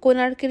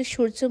কোণার্কের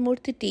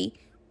সূর্যমূর্তিটি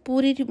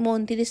পুরীর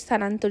মন্দিরে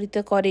স্থানান্তরিত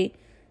করে।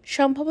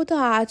 সম্ভবত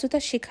আজও তা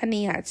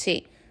সেখানেই আছে।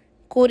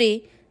 করে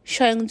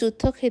স্বয়ং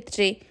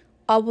যুদ্ধক্ষেত্রে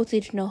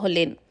অবতীর্ণ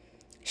হলেন।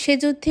 সে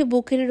যুদ্ধে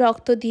বুকের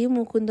রক্ত দিয়ে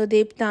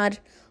মুকুন্দদেব তাঁর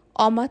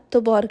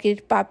অমাত্যবর্গের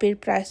পাপের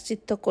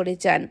প্রায়শ্চিত্ত করে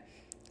যান।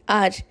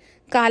 আর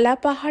কালা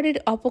পাহাড়ের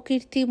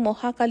অপকীর্তি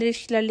মহাকালের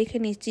শিলালেখে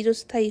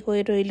চিরস্থায়ী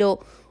হয়ে রইল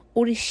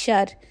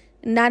উড়িষ্যার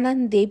নানান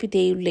দেব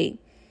দেউলে।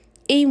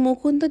 এই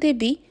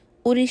মুকুন্দদেবী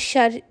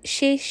উড়িষ্যার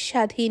শেষ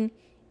স্বাধীন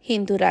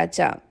হিন্দু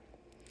রাজা।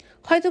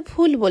 হয়তো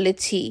ভুল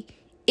বলেছি,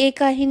 এ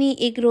কাহিনী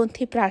এ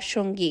গ্রন্থে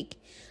প্রাসঙ্গিক।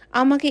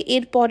 আমাকে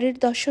এর পরের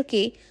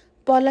দশকে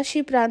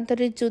পলাশী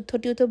প্রান্তরের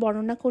যুদ্ধটিও তো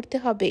বর্ণনা করতে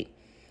হবে।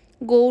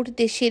 গৌড়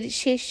দেশের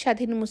শেষ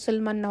স্বাধীন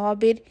মুসলমান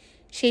নবাবের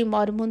সেই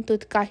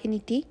মর্মন্তুদ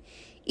কাহিনীটি।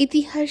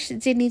 ইতিহাস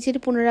যে নিজের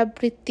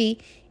পুনরাবৃত্তি,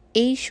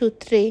 এই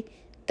সূত্রে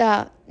তা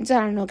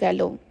জানানো গেল।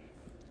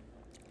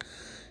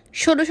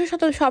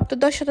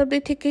 1617 শতাব্দী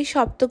থেকে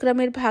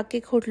সপ্তগ্রামের ভাগ্যে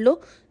ঘটল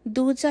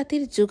দু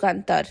জাতির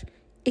যুগান্তর,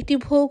 একটি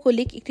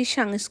ভৌগোলিক, একটি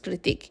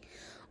সাংস্কৃতিক।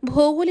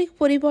 ভৌগোলিক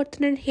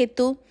পরিবর্তনের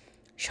হেতু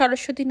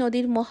সরস্বতী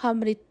নদীর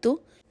মহামৃত্যু।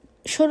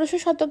 16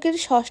 শতকের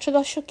ষষ্ঠ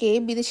দশকে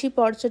বিদেশি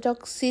পর্যটক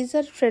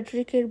সিজার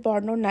ফ্রেডরিকের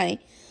বর্ণনায়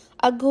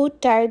 "A good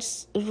tides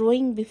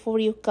rowing before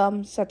you come,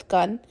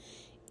 Satkan.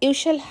 You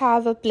shall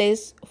have a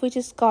place which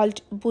is called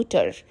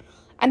Butter,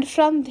 and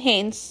from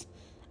thence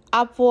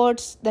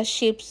upwards the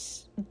ships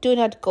do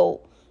not go,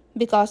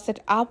 because that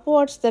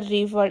upwards the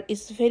river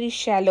is very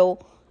shallow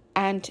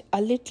and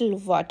a little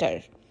water."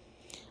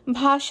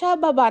 ভাষা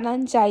বা বানান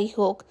যাই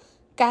হোক,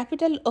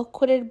 capital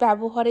অক্ষরের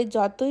ব্যবহারে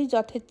যতই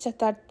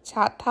যথেচ্ছতা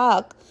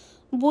থাক,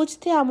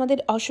 বুঝতে আমাদের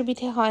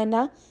অসুবিধে হয়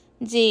না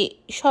যে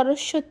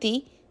সরস্বতী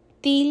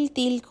তিল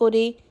তিল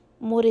করে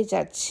মরে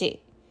যাচ্ছে।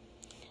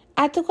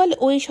 এতকাল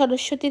ওই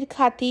সরস্বতীর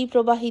খাতেই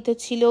প্রবাহিত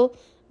ছিল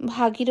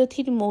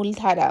ভাগীরথীর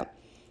মূলধারা।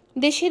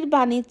 দেশের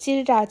বাণিজ্যের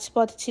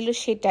রাজপথ ছিল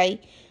সেটাই।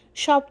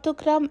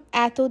 সপ্তগ্রাম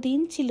এতদিন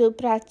ছিল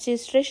প্রাচ্যের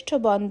শ্রেষ্ঠ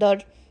বন্দর,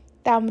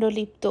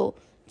 তাম্রলিপ্ত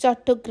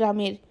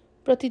চট্টগ্রামের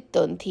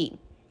প্রতিদ্বন্দ্বী।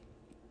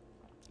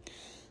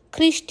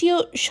 খ্রিস্টীয়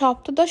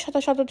সপ্তদশ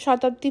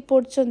শতাব্দী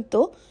পর্যন্ত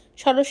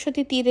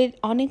সরস্বতী তীরের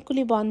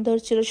অনেকগুলি বন্দর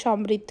ছিল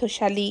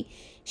সমৃদ্ধশালী।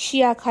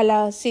 শিয়াখালা,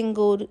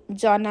 সিঙ্গুর,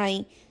 জনাই,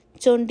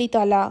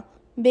 চণ্ডীতলা,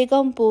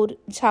 বেগমপুর,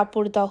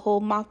 ঝাপুরদহ,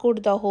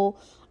 মাকুড়দহ,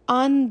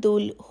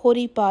 আন্দুল,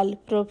 হরিপাল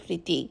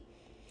প্রভৃতি।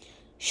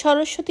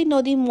 সরস্বতী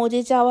নদী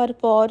মজে যাওয়ার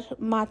পর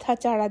মাথা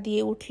চাড়া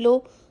দিয়ে উঠল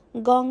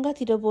গঙ্গা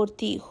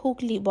তীরবর্তী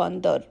হুগলি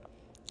বন্দর।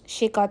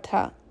 সে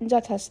কথা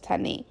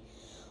যথাস্থানে।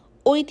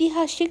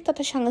 ঐতিহাসিক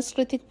তথা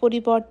সাংস্কৃতিক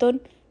পরিবর্তন,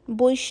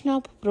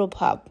 বৈষ্ণব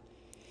প্রভাব।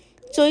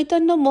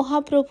 চৈতন্য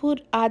মহাপ্রভুর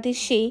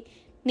আদেশে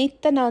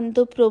নিত্যানন্দ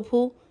প্রভু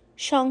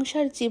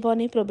সংসার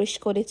জীবনে প্রবেশ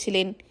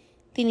করেছিলেন।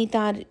 তিনি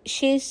তাঁর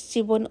শেষ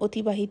জীবন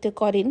অতিবাহিত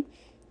করেন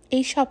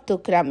এই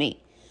সপ্তগ্রামে।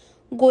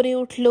 গড়ে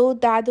উঠল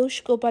দ্বাদশ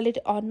গোপালের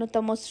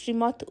অন্যতম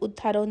শ্রীমৎ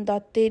উদ্ধারণ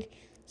দত্তের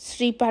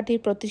শ্রীপাঠে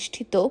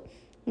প্রতিষ্ঠিত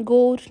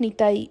গৌর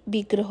নিতাই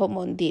বিগ্রহ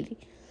মন্দির।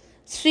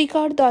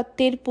 শ্রীকর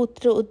দত্তের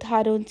পুত্র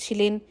উদ্ধারণ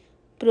ছিলেন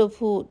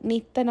প্রভু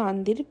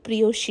নিত্যানন্দের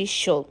প্রিয়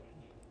শিষ্য।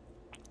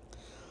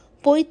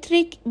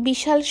 পৈতৃক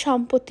বিশাল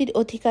সম্পত্তির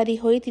অধিকারী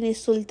হয়ে তিনি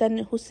সুলতান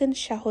হুসেন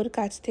শাহর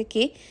কাছ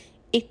থেকে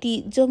একটি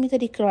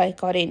জমিদারি ক্রয়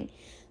করেন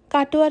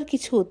কাটোয়ার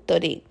কিছু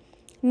উত্তরে।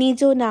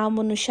 নিজ নাম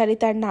অনুসারে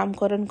তার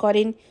নামকরণ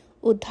করেন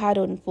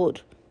উদ্ধারণপুর।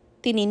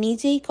 তিনি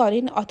নিজেই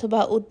করেন অথবা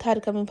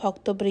উদ্ধারকামী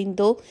ভক্তবৃন্দ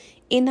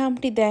এ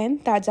নামটি দেন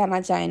তা জানা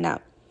যায় না।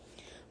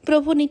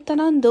 প্রভু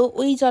নিত্যানন্দ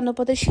ওই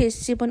জনপদে শেষ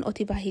জীবন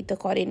অতিবাহিত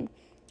করেন।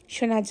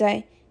 শোনা যায়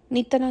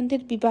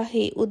নিত্যানন্দের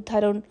বিবাহে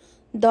উদ্ধারণ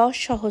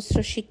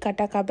 10,000 শিক্ষা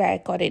টাকা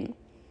ব্যয় করেন।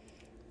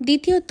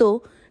 দ্বিতীয়ত,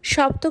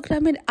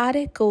 সপ্তগ্রামের আর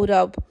এক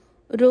গৌরব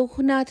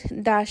রঘুনাথ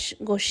দাস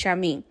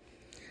গোস্বামী।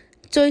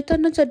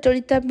 চৈতন্য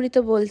চরিতামৃত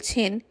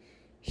বলছেন,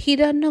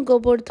 হিরণ্য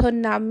গোবর্ধন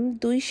নাম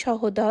 2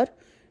 সহোদর,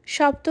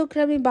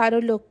 সপ্তগ্রামে 12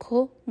 লক্ষ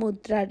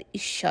মুদ্রার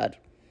ঈশ্বর।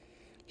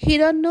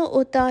 হিরণ্য ও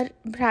তার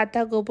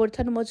ভ্রাতা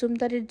গোবর্ধন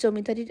মজুমদারের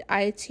জমিদারির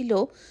আয় ছিল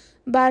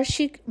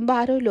বার্ষিক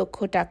 12 লক্ষ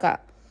টাকা।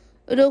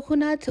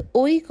 রঘুনাথ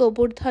ওই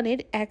গোবর্ধনের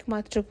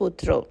একমাত্র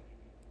পুত্র।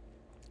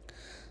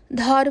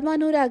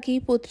 ধর্মানুরাগী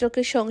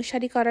পুত্রকে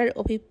সংসারী করার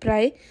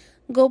অভিপ্রায়ে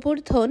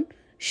গোবর্ধন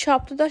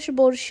 17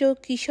 বর্ষীয়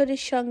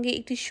কিশোরের সঙ্গে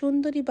একটি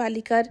সুন্দরী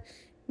বালিকার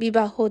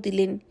বিবাহ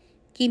দিলেন,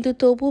 কিন্তু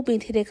তবু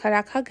বেঁধে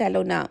রাখা গেল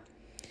না।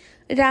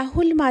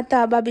 রাহুল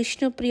মাতা বা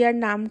বিষ্ণুপ্রিয়ার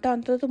নামটা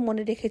অন্তত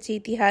মনে রেখেছে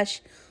ইতিহাস,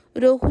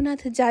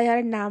 রঘুনাথ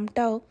জায়ার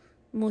নামটাও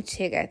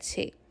মুছে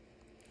গেছে।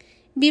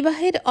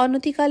 বিবাহের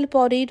অনতিকাল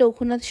পরেই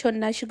রঘুনাথ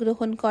সন্ন্যাস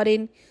গ্রহণ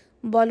করেন।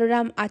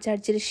 বলরাম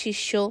আচার্যের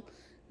শিষ্য।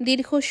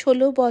 দীর্ঘ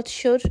 16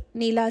 বৎসর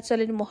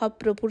নীলাচলের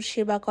মহাপ্রভুর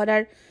সেবা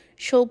করার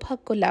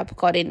সৌভাগ্য লাভ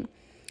করেন।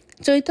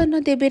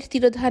 চৈতন্যদেবের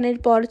তিরোধানের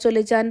পর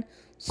চলে যান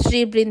শ্রী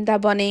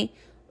বৃন্দাবনে।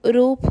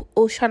 রূপ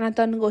ও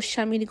সনাতন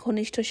গোস্বামীর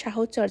ঘনিষ্ঠ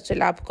সাহচর্য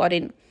লাভ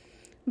করেন।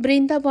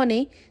 বৃন্দাবনে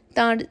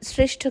তাঁর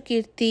শ্রেষ্ঠ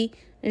কীর্তি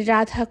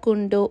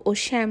রাধাকুণ্ড ও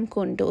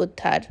শ্যামকুণ্ড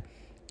উদ্ধার।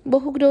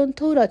 বহু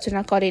গ্রন্থও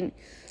রচনা করেন।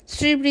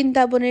 শ্রী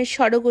বৃন্দাবনের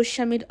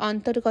ষড়গোস্বামীর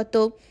অন্তর্গত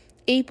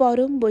এই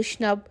পরম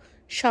বৈষ্ণব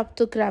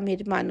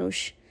সপ্তগ্রামের মানুষ।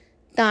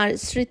 তাঁর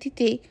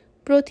স্মৃতিতে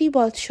প্রতি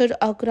বৎসর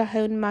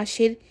অগ্রহায়ণ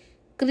মাসের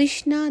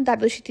কৃষ্ণা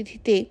দ্বাদশী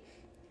তিথিতে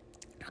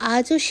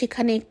আজও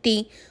সেখানে একটি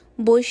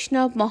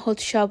বৈষ্ণব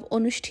মহোৎসব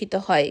অনুষ্ঠিত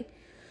হয়।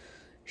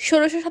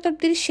 16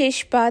 শতাব্দীর শেষ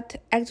পাদ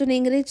একজন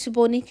ইংরেজ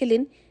বণিক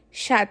এলেন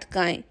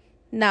সাতগাঁয়,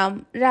 নাম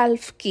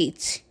রাল্ফ কিচ।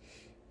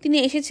 তিনি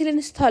এসেছিলেন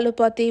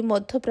স্থলপথে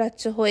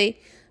মধ্যপ্রাচ্য হয়ে।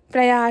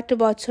 প্রায় 8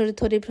 বছর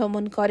ধরে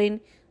ভ্রমণ করেন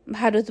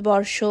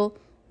ভারতবর্ষ,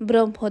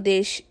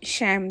 ব্রহ্মদেশ,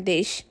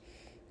 শ্যামদেশ।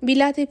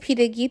 বিলাতে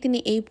ফিরে গিয়ে তিনি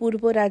এই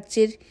পূর্ব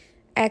রাজ্যের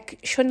এক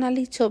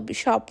সোনালী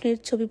স্বপ্নের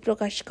ছবি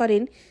প্রকাশ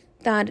করেন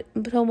তাঁর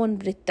ভ্রমণ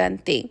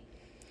বৃত্তান্তে।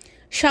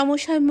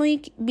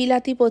 সমসাময়িক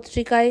বিলাতি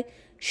পত্রিকায়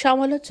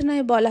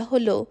সমালোচনায় বলা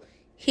হলো,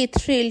 "He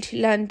thrilled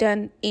London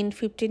in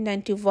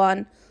 1591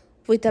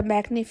 with the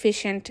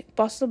magnificent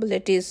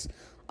possibilities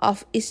of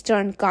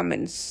Eastern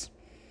commerce."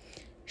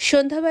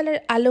 সন্ধ্যাবেলার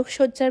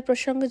আলোকসজ্জার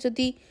প্রসঙ্গে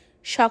যদি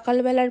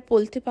সকালবেলার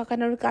পলতে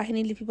পাকানোর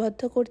কাহিনী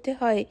লিপিবদ্ধ করতে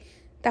হয়,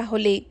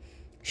 তাহলে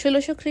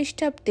 1600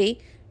 খ্রিস্টাব্দে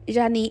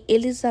রানী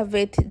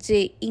এলিজাবেথ যে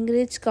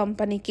ইংরেজ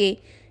কোম্পানিকে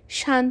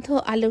শান্ত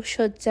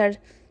আলোকসজ্জার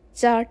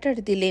চার্টার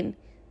দিলেন,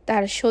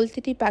 তার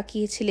সলতেটি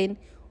পাকিয়েছিলেন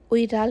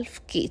ওই রাল্ফ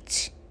কিচ।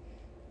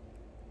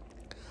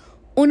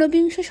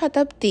 19বিংশ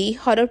শতাব্দী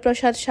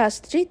হরপ্রসাদ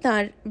শাস্ত্রী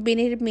তাঁর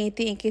বেনের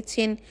মেয়েতে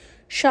এঁকেছেন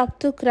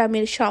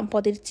সপ্তগ্রামের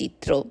সম্পদের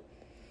চিত্র।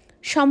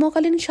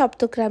 সমকালীন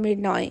সপ্তগ্রামের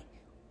নয়,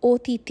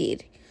 অতীতের।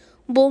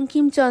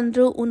 বঙ্কিমচন্দ্র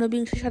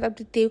 19বিংশ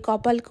শতাব্দীতে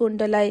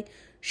কপালকুণ্ডলায়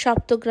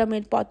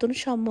সপ্তগ্রামের পতন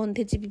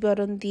সম্বন্ধে যে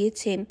বিবরণ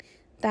দিয়েছেন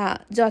তা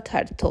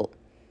যথার্থ।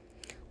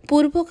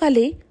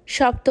 পূর্বকালে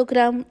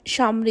সপ্তগ্রাম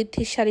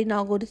সমৃদ্ধিশালী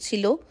নগর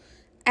ছিল।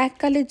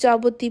 এককালে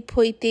জবদ্বীপ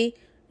হইতে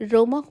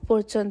রোমক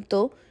পর্যন্ত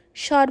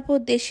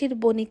সর্বদেশের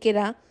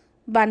বণিকেরা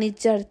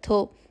বাণিজ্যার্থ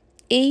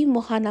এই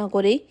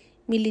মহানগরে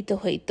মিলিত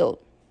হইত।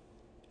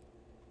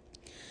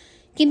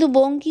 কিন্তু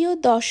বঙ্গীয়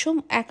দশম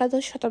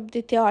একাদশ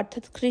শতাব্দীতে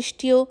অর্থাৎ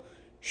খ্রিস্টীয়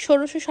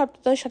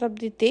 1600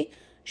 শতাব্দীতে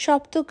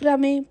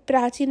সপ্তগ্রামে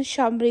প্রাচীন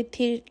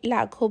সমৃদ্ধির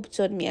লাঘব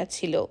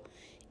জন্মিয়াছিল।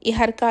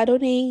 ইহার কারণ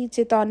এই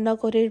যে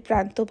তন্নগরের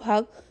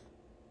প্রান্তভাগ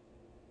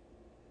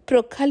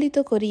প্রক্ষালিত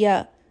করিয়া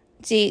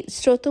যে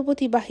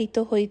স্রোতবতী বাহিত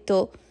হইত,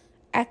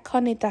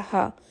 এক্ষণে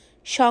তাহা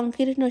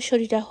সংকীর্ণ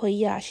শরীরা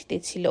হইয়া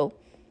আসিতেছিল।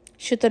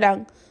 সুতরাং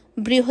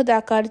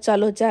বৃহদাকার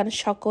জলযান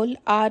সকল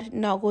আর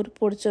নগর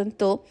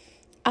পর্যন্ত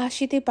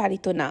আসিতে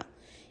পারিত না।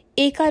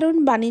 এই কারণ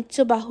বাণিজ্য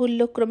বাহুল্য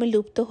ক্রমে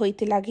লুপ্ত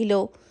হইতে লাগিল।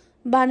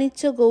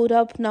 বাণিজ্য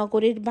গৌরব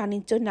নগরের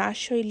বাণিজ্য নাশ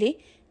হইলে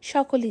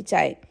সকলই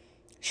যায়,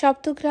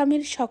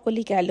 সপ্তগ্রামের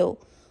সকলই গেল।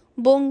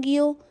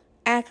 বঙ্গীয়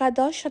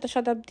একাদশ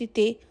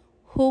শতাব্দীতে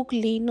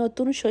হুগলি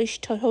নতুন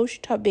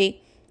সৌষ্ঠবে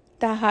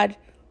তাহার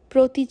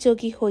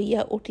প্রতিযোগী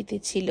হইয়া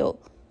উঠিতেছিল।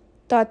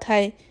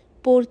 তথায়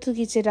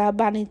পর্তুগিজেরা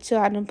বাণিজ্য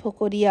আরম্ভ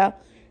করিয়া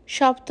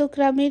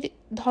সপ্তগ্রামের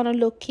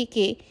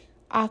ধনলক্ষ্মীকে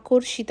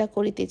আকর্ষিতা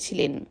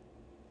করিতেছিলেন।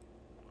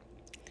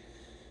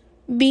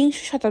 বিংশ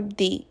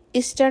শতাব্দী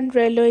ইস্টার্ন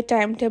রেলওয়ে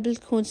টাইম টেবিল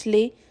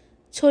খুঁজলে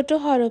ছোট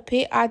হরফে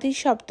আদি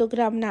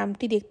সপ্তগ্রাম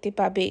নামটি দেখতে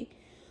পাবে।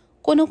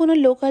 কোনো কোনো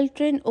লোকাল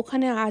ট্রেন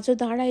ওখানে আজও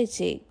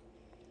দাঁড়াইছে।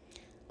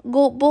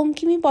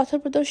 বঙ্কিমী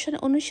পথপ্রদর্শন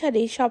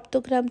অনুসারে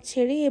সপ্তগ্রাম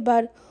ছেড়ে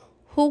এবার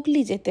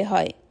হুগলি যেতে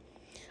হয়।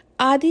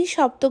 আদি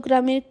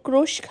সপ্তগ্রামের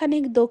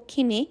ক্রোশখানেক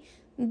দক্ষিণে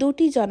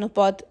দুটি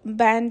জনপদ,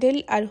 ব্যান্ডেল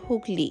আর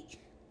হুগলি,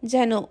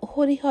 যেন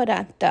হরিহর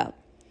আত্মা।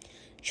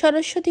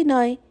 সরস্বতী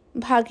নয়,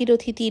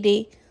 ভাগীরথী তীরে।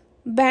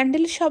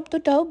 ব্যান্ডেল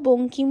শব্দটাও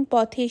বঙ্কিম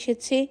পথে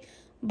এসেছে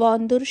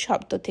বন্দর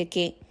শব্দ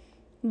থেকে।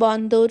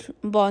 বন্দর,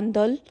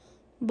 বন্দল,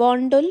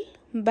 বন্ডল,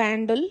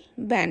 ব্যান্ডল,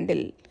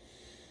 ব্যান্ডেল।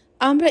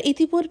 আমরা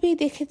ইতিপূর্বেই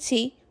দেখেছি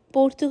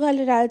পর্তুগাল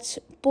রাজ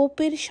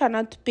পোপের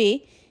সনদ পেয়ে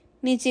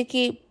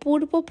নিজেকে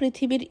পূর্ব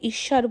পৃথিবীর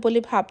ঈশ্বর বলে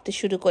ভাবতে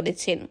শুরু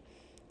করেছেন।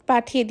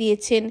 পাঠিয়ে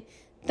দিয়েছেন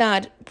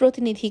তাঁর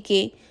প্রতিনিধিকে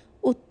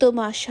উত্তম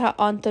আশা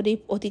অন্তরীপ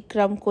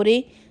অতিক্রম করে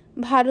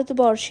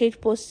ভারতবর্ষের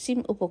পশ্চিম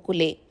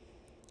উপকূলে।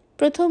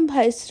 প্রথম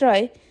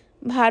ভাইসরয়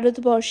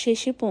ভারতবর্ষে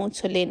এসে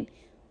পৌঁছলেন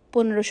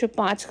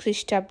 1505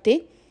 খ্রিস্টাব্দে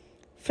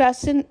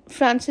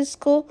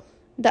ফ্রান্সিসকো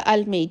দ্য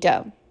আলমেইডা।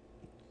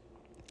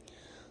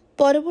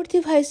 পরবর্তী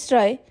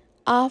ভাইসরয়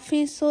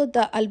আফেসো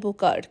দ্য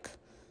আলবুকার্ক।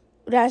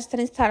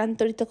 রাজধানী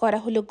স্থানান্তরিত করা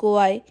হলো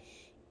গোয়ায়।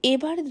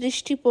 এবার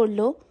দৃষ্টি পড়ল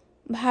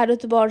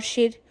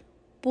ভারতবর্ষের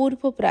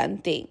পূর্ব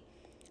প্রান্তে।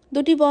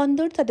 দুটি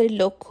বন্দর তাদের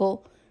লক্ষ্য,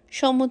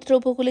 সমুদ্র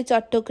উপকূলে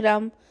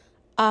চট্টগ্রাম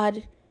আর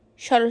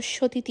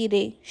সরস্বতী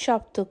তীরে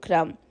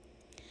সপ্তগ্রাম।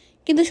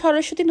 কিন্তু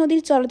সরস্বতী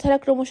নদীর জলধারা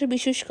ক্রমশ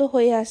বিশুষ্ক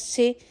হয়ে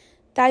আসছে,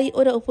 তাই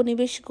ওরা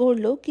উপনিবেশ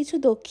গড়ল কিছু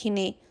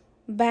দক্ষিণে,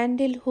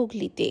 ব্যান্ডেল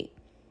হুগলিতে।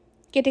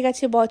 কেটে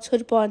গেছে বছর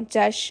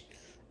 50।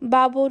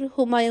 বাবর,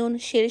 হুমায়ুন,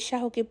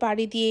 শেরশাহকে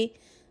পাড়ি দিয়ে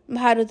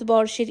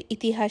ভারতবর্ষের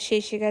ইতিহাসে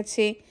এসে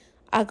গেছে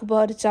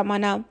আকবর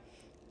জামানা।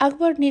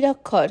 আকবর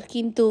নিরক্ষর,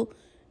 কিন্তু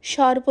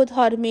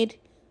সর্বধর্মের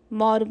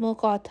মর্ম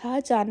কথা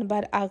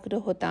জানবার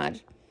আগ্রহ তাঁর।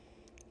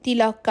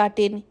 তিলক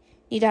কাটেন,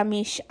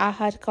 নিরামিষ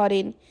আহার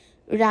করেন,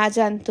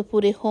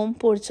 রাজান্তপুরে হোম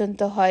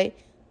পর্যন্ত হয়,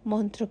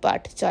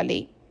 মন্ত্রপাঠ চলে।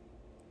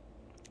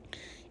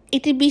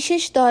 এটি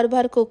বিশেষ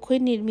দরবার কক্ষে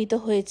নির্মিত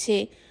হয়েছে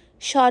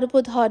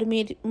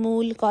সর্বধর্মের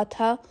মূল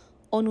কথা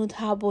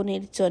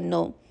অনুধাবনের জন্য।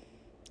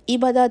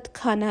 ইবাদত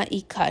খানা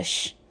ইখাস।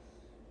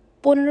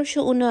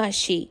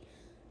 1579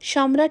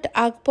 সম্রাট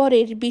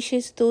আকবরের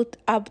বিশেষ দূত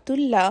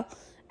আবদুল্লাহ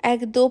এক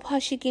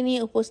দোভাষীকে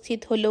নিয়ে উপস্থিত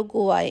হল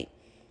গোয়ায়।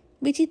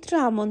 বিচিত্র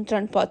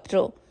আমন্ত্রণপত্র।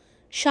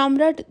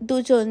 সম্রাট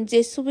দুজন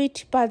জেসুইট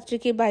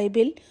পাদ্রীকে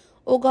বাইবেল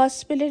ও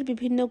গসপেলের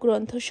বিভিন্ন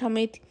গ্রন্থ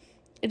সমেত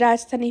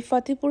রাজধানী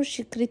ফতেপুর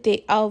সিক্রিতে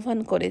আহ্বান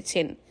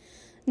করেছেন।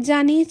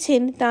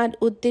 জানিয়েছেন তাঁর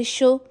উদ্দেশ্য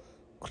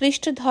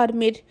খ্রিস্ট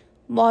ধর্মের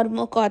মর্ম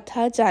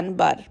কথা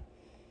জানবার।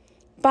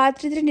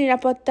 পাদ্রীদের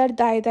নিরাপত্তার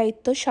দায়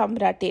দায়িত্ব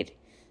সম্রাটের।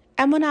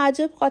 এমন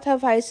আজব কথা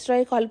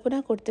ভাইসরয় কল্পনা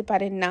করতে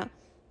পারেন না,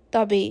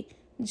 তবে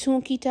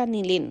ঝুঁকিটা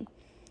নিলেন।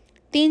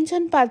 3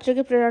 জন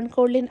পাদ্রীকে প্রেরণ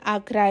করলেন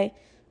আগ্রায়।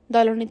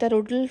 দলনেতা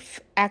রুডলফ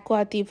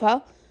অ্যাকোয়াতিভা।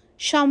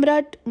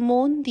 সম্রাট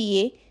মন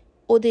দিয়ে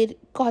ওদের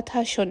কথা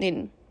শোনেন।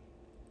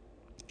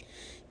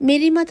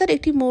 মেরিমাতার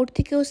একটি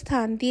মূর্তিকেও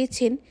স্থান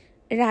দিয়েছেন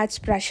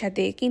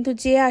রাজপ্রাসাদে, কিন্তু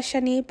যে আশা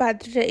নিয়ে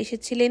পাদ্রীরা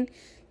এসেছিলেন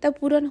তা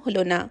পূরণ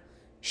হলো না।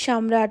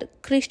 সম্রাট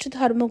খ্রিস্ট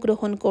ধর্ম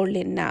গ্রহণ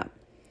করলেন না।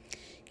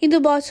 কিন্তু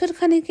বছর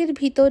খানেকের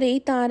ভিতরেই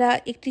তাঁরা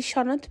একটি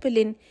সনদ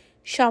পেলেন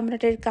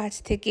সম্রাটের কাছ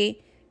থেকে,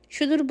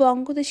 সুদূর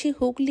বঙ্গদেশে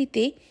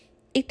হুগলিতে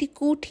একটি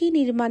কুঠি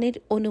নির্মাণের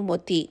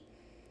অনুমতি।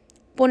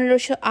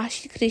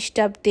 1580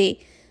 খ্রিস্টাব্দে,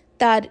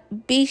 তার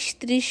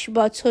 20-30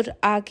 বছর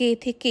আগে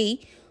থেকেই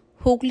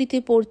হুগলিতে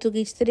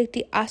পর্তুগিজদের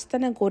একটি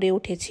আস্তানা গড়ে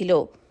উঠেছিল,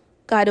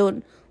 কারণ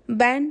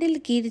ব্যান্ডেল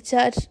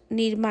গির্জার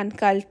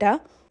নির্মাণকালটা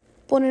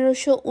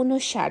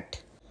 1559।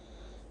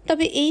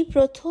 তবে এই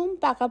প্রথম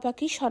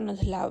পাকাপাকি সনদ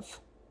লাভ।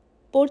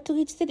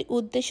 পর্তুগিজদের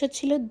উদ্দেশ্য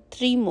ছিল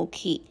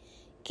ত্রিমুখী।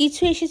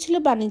 কিছু এসেছিল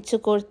বাণিজ্য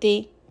করতে,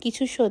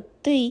 কিছু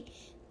সত্যই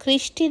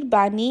খ্রিস্টের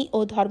বাণী ও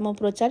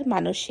ধর্মপ্রচার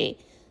মানসে।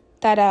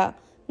 তারা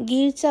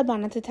গির্জা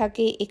বানাতে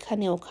থাকে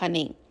এখানে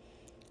ওখানে।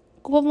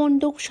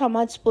 কুপমণ্ডুক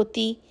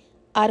সমাজপতি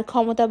আর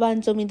ক্ষমতাবান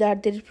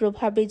জমিদারদের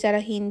প্রভাবে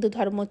যারা হিন্দু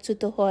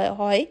ধর্মচ্যুত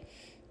হয়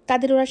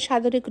তাদের ওরা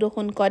সাদরে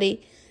গ্রহণ করে,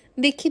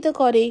 দীক্ষিত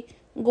করে,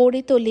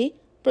 গড়ে তোলে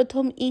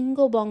প্রথম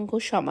ইঙ্গবঙ্গ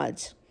সমাজ।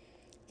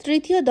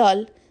 তৃতীয় দল,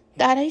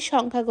 তারাই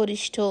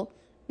সংখ্যাগরিষ্ঠ,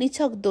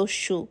 নিছক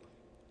দস্যু,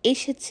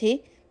 এসেছে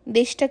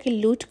দেশটাকে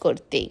লুট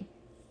করতে।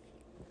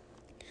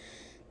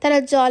 তারা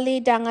জলে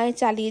ডাঙায়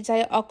চালিয়ে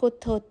যায়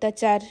অকথ্য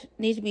অত্যাচার,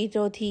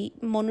 নির্বিরোধী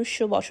মনুষ্য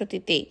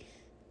বসতিতে।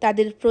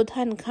 তাদের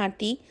প্রধান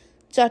ঘাঁটি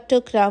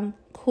চট্টগ্রাম,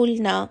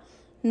 খুলনা,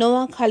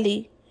 নোয়াখালী,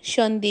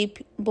 সন্দ্বীপ,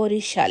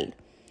 বরিশাল।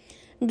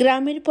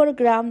 গ্রামের পর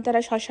গ্রাম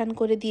তারা শ্মশান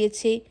করে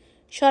দিয়েছে,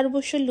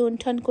 সর্বস্ব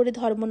লুণ্ঠন করে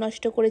ধর্ম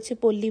নষ্ট করেছে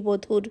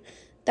পল্লীবধূর,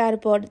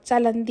 তারপর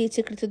চালান দিয়েছে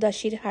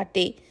কৃতদাসীর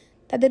হাটে।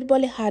 তাদের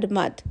বলে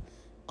হারমাদ।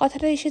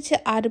 কথাটা এসেছে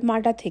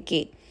আরমাডা থেকে।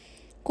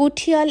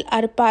 কুঠিয়াল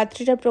আর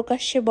পাদ্রীরা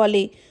প্রকাশ্যে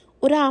বলে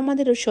ওরা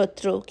আমাদেরও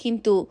শত্রু,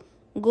 কিন্তু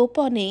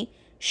গোপনে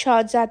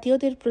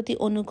স্বজাতীয়দের প্রতি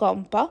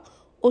অনুকম্পা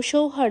ও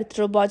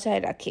সৌহার্দ্য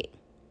বজায় রাখে।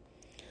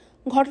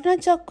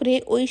 ঘটনাচক্রে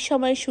ওই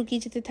সময়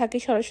শুকিয়ে যেতে থাকে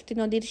সরস্বতী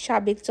নদীর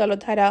সাবেক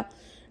জলধারা।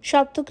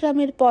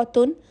 সপ্তগ্রামের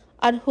পতন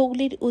আর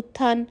হুগলির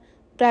উত্থান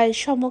প্রায়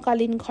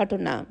সমকালীন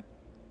ঘটনা।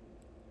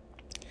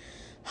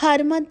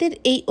 হারমাদদের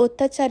এই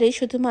অত্যাচারে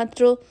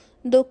শুধুমাত্র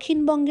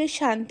দক্ষিণবঙ্গের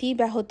শান্তি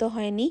ব্যাহত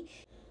হয়নি,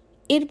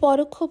 এর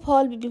পরোক্ষ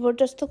ফল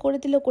বিপর্যস্ত করে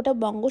দিল গোটা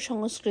বঙ্গ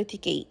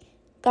সংস্কৃতিকেই।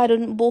 কারণ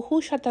বহু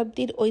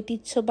শতাব্দীর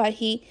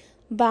ঐতিহ্যবাহী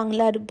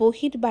বাংলার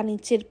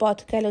বহির্বাণিজ্যের পথ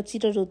গেল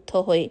চিররুদ্ধ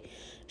হয়ে।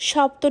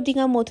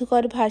 সপ্তডিঙা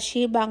মধুকর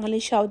ভাসিয়ে বাঙালি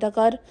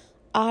সওদাগর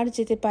আর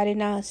যেতে পারে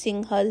না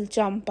সিংহল,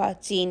 চম্পা,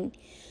 চীন।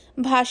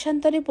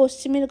 ভাষান্তরে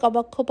পশ্চিমের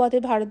গবাক্ষপথে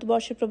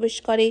ভারতবর্ষে প্রবেশ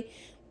করে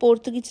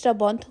পর্তুগিজরা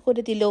বন্ধ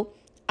করে দিল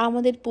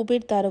আমাদের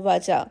পূবের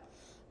দরওয়াজা।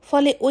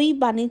 ফলে ওই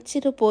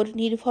বাণিজ্যের ওপর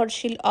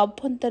নির্ভরশীল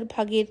অভ্যন্তর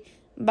ভাগের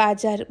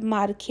বাজার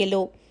মার খেল।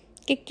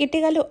 কেটে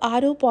গেল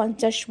আরও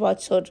 50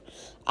 বছর।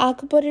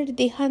 আকবরের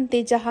দেহান্তে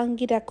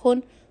জাহাঙ্গীর এখন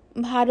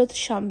ভারত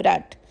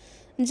সম্রাট।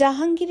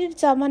 জাহাঙ্গীরের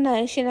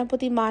জামানায়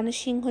সেনাপতি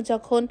মানসিংহ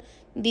যখন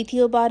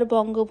দ্বিতীয়বার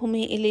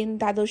বঙ্গভূমি এলেন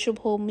দ্বাদশ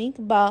ভৌমিক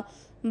বা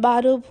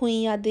 12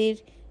 ভূঁইয়াদের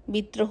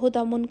বিদ্রোহ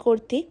দমন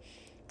করতে,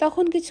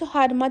 তখন কিছু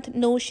হারমাদ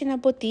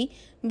নৌসেনাপতি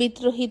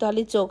বিদ্রোহী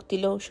দলে যোগ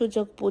দিল।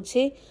 সুযোগ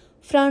বুঝে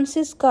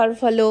ফ্রান্সিস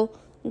কারভালো,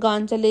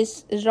 গঞ্জালেস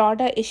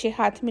রডা এসে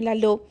হাত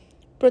মেলালো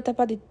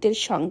প্রতাপাদিত্যের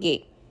সঙ্গে।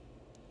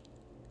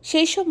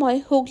 সেই সময়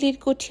হুগলির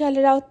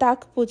কুঠিয়ালেরাও তাক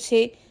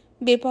বুঝে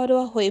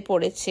বেপরোয়া হয়ে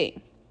পড়েছে।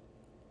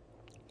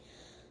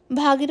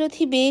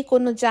 ভাগীরথী বেয়ে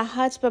কোনো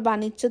জাহাজ বা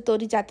বাণিজ্য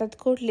তরী যাতায়াত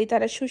করলে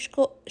তারা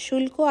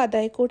শুল্ক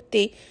আদায়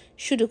করতে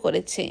শুরু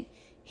করেছে।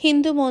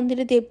 হিন্দু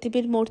মন্দিরে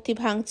দেবদেবীর মূর্তি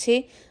ভাঙছে।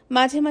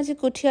 মাঝে মাঝে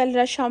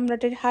কুঠিয়ালরা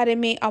সম্রাটের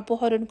হারেমে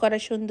অপহরণ করা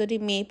সুন্দরী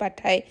মেয়ে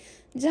পাঠায়।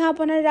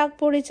 জাহাপনার রাগ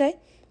পড়ে যায়,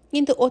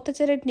 কিন্তু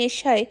অত্যাচারের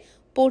নেশায়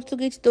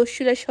পর্তুগিজ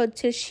দস্যুরা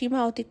সহ্যের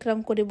সীমা অতিক্রম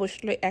করে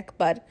বসল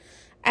একবার।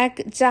 এক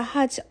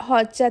জাহাজ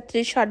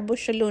হজযাত্রীর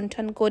সর্বস্ব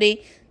লুণ্ঠন করে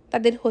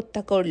তাদের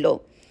হত্যা করল।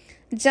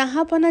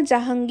 জাহাপনা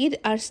জাহাঙ্গীর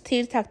আর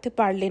স্থির থাকতে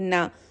পারলেন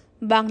না।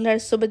 বাংলার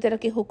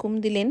সুবেদারকে হুকুম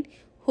দিলেন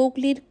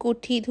হুগলির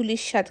কুঠি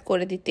ধূলিসাৎ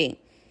করে দিতে।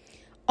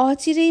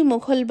 অচিরেই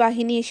মুঘল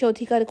বাহিনী এসে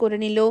অধিকার করে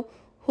নিল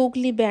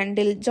হুগলি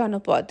ব্যান্ডেল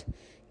জনপদ।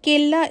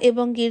 কেল্লা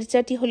এবং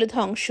গির্জাটি হলো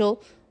ধ্বংস।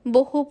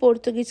 বহু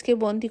পর্তুগিজকে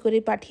বন্দী করে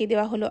পাঠিয়ে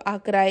দেওয়া হলো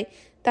আগ্রায়।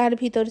 তার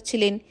ভিতর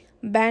ছিলেন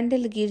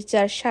ব্যান্ডেল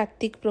গির্জার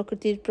সাত্ত্বিক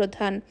প্রকৃতির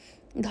প্রধান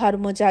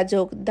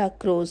ধর্মযাজক দ্য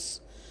ক্রুজ।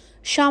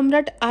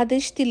 সম্রাট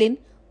আদেশ দিলেন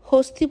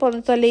হস্তি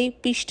পদতলে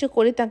পিষ্ট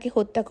করে তাকে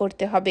হত্যা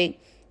করতে হবে।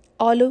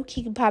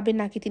 অলৌকিকভাবে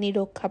নাকি তিনি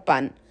রক্ষা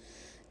পান।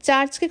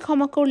 চার্চকে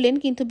ক্ষমা করলেন,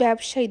 কিন্তু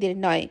ব্যবসায়ীদের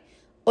নয়।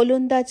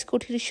 ওলন্দাজ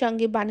কুঠির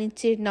সঙ্গে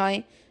বাণিজ্যের নয়,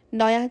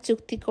 নয়া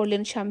চুক্তি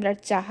করলেন সম্রাট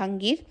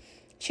জাহাঙ্গীর।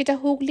 সেটা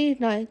হুগলির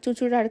নয়,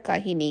 চুচুড়ার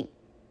কাহিনী।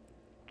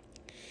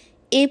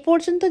 এ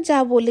পর্যন্ত যা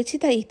বলেছি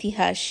তা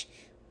ইতিহাস।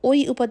 ওই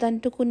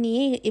উপাদানটুকু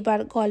নিয়ে এবার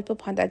গল্প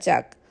ফাঁদা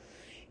যাক।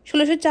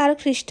 1604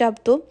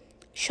 খ্রিস্টাব্দ।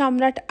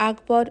 সম্রাট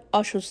আকবর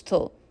অসুস্থ,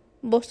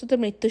 বস্তুত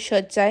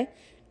মৃত্যুশয্যায়।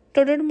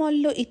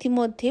 টোডরমল্ল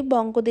ইতিমধ্যে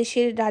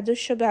বঙ্গদেশের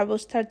রাজস্ব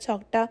ব্যবস্থার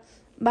ছকটা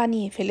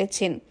বানিয়ে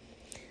ফেলেছেন।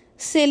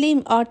 সেলিম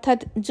অর্থাৎ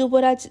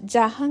যুবরাজ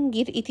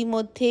জাহাঙ্গীর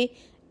ইতিমধ্যে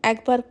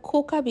একবার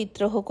খোকা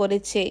বিদ্রোহ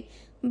করেছে,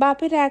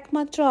 বাপের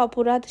একমাত্র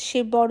অপরাধ সে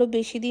বড়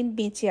বেশি দিন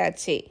বেঁচে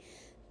আছে,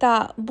 তা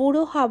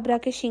বুড়ো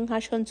হাবরাকে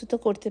সিংহাসনচ্যুত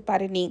করতে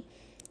পারেনি।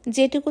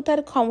 যেটুকু তার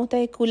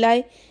ক্ষমতায়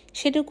কুলায়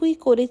সেটুকুই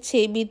করেছে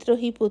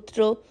বিদ্রোহী পুত্র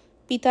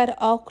পিতার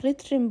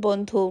অকৃত্রিম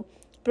বন্ধু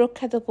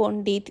প্রখ্যাত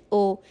পণ্ডিত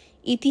ও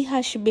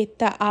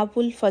ইতিহাসবেত্তা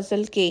আবুল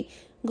ফজলকে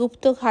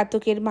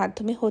গুপ্তঘাতকের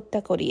মাধ্যমে হত্যা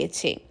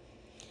করিয়েছে।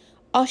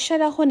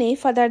 অশ্বারোহণে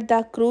ফাদার দা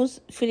ক্রুজ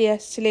ফিরে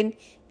আসছিলেন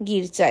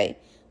গির্জায়।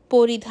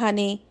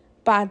 পরিধানে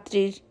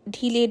পাদ্রির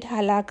ঢিলে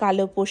ঢালা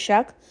কালো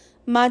পোশাক,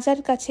 মাজার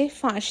কাছে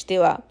ফাঁস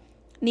দেওয়া,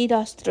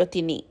 নিরস্ত্র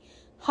তিনি।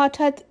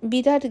 হঠাৎ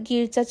বিরাট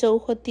গির্জা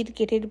চৌহদ্দির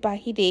গেটের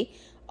বাহিরে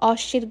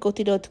অশ্বের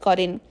গতিরোধ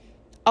করেন,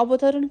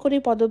 অবতরণ করে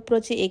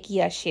পদব্রজে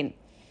এগিয়ে আসেন।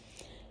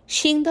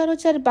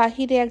 সিংদরজার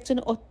বাহিরে একজন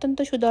অত্যন্ত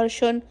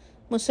সুদর্শন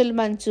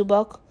মুসলমান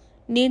যুবক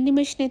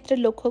নির্নিমেষ নেত্রে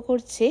লক্ষ্য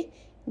করছে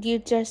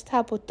গির্জার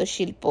স্থাপত্য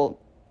শিল্প।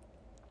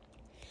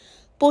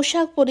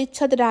 পোশাক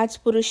পরিচ্ছদ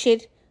রাজপুরুষের,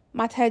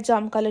 মাথায়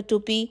জমকালো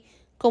টুপি,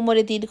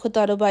 কোমরে দীর্ঘ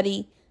তরবারি,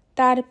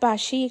 তার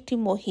পাশেই একটি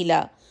মহিলা,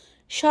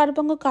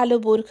 সর্বাঙ্গ কালো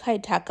বোরখায়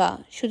ঢাকা,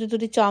 শুধু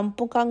দুটি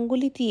চম্পক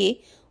আঙ্গুলি দিয়ে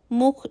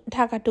মুখ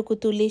ঢাকাটুকু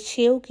তুলে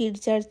সেও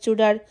গির্জার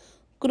চূড়ার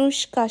ক্রুশ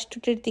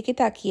কাষ্ঠটের দিকে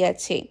তাকিয়ে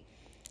আছে।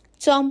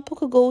 চম্পক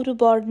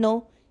গৌরবর্ণ,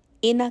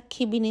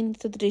 এনাক্ষী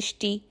বিনিন্দিত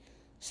দৃষ্টি।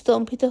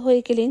 স্তম্ভিত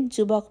হয়ে গেলেন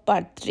যুবক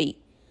পাদ্রী।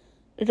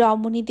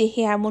 রমণী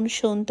দেহে এমন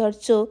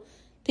সৌন্দর্য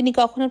তিনি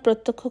কখনো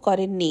প্রত্যক্ষ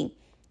করেননি,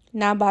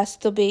 না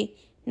বাস্তবে,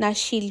 না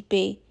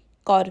শিল্পে,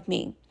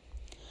 কর্মে।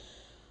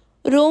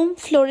 রোম,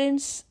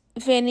 ফ্লোরেন্স,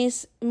 ভেনিস,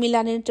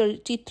 মিলানের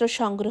চিত্র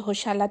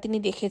সংগ্রহশালা তিনি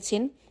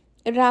দেখেছেন।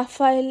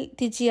 রাফায়েল,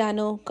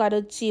 তিজিয়ানো,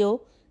 কারোজ্জিও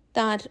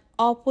তাঁর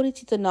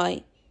অপরিচিত নয়,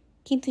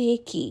 কিন্তু এ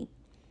কি?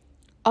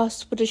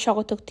 অস্ফুট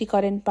স্বগতোক্তি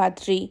করেন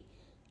পাদ্রী।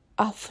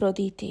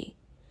 আফ্রোদিতে।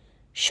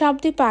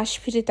 শব্দে পাশ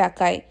ফিরে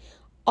তাকায়।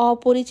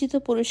 অপরিচিত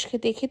পুরুষকে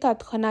দেখে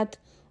তৎক্ষণাৎ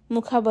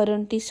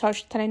মুখাবরণটি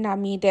সস্থানে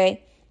নামিয়ে দেয়।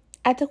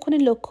 এতক্ষণে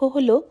লক্ষ্য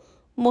হলো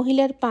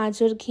মহিলার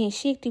পাঁজর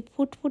ঘেঁষে একটি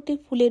ফুটফুটে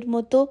ফুলের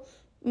মতো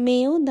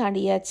মেয়েও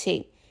দাঁড়িয়ে আছে।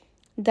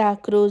 দা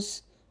ক্রুজ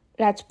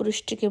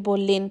রাজপুরুষটিকে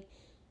বললেন,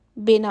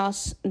 বেনস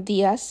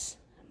দিয়াস,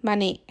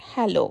 মানে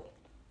হ্যালো।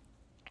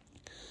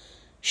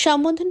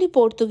 সম্বোধনটি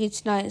পর্তুগিজ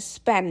নয়,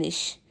 স্প্যানিশ।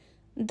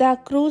 দা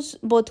ক্রুজ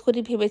বোধ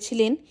করে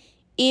ভেবেছিলেন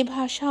এ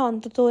ভাষা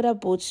অন্তত ওরা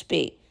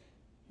বুঝবে।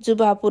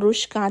 যুবা পুরুষ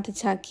কাঁধ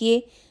ঝাঁকিয়ে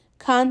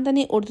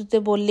খানদানি উর্দুতে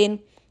বললেন,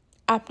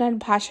 আপনার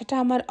ভাষাটা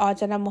আমার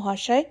অজানা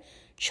মহাশয়,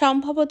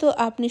 সম্ভবত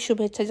আপনি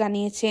শুভেচ্ছা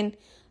জানিয়েছেন,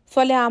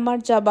 ফলে আমার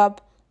জবাব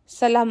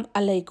সালাম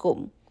আলাইকুম।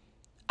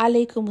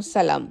 আলাইকুম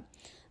সালাম।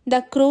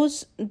 দ্য ক্রুজ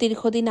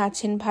দীর্ঘদিন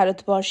আছেন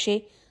ভারতবর্ষে,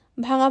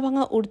 ভাঙা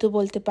ভাঙা উর্দু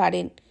বলতে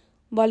পারেন।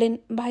 বলেন,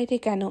 বাইরে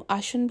কেন,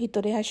 আসুন,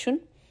 ভিতরে আসুন।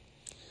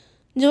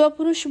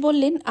 যুবাপুরুষ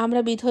বললেন,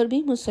 আমরা বিধর্মী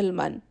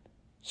মুসলমান।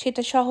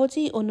 সেটা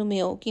সহজেই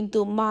অনুমেয়, কিন্তু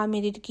মা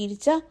মেরির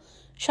গির্জা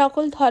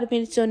সকল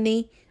ধর্মের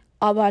জন্যেই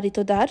অবারিত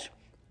দ্বার।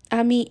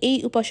 আমি এই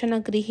উপাসনা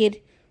গৃহের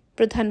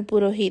প্রধান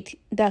পুরোহিত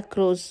দা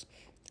ক্রুজ,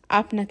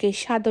 আপনাকে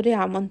সাদরে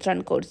আমন্ত্রণ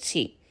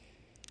করছি।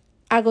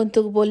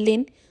 আগন্তুক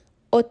বললেন,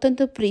 অত্যন্ত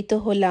প্রীত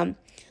হলাম।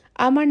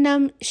 আমার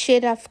নাম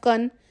শের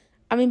আফগান,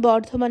 আমি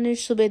বর্ধমানের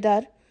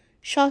সুবেদার।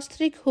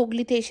 সস্ত্রীক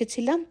হুগলিতে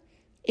এসেছিলাম।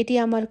 এটি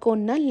আমার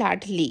কন্যা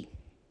লাডলি।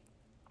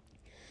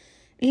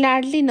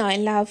 লাডলি নয়,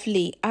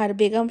 লাভলি। আর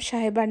বেগম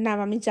সাহেবার নাম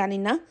আমি জানি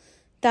না,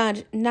 তার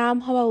নাম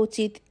হওয়া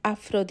উচিত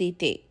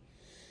আফ্রোদিতে।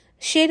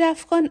 শের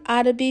আফগান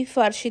আরবি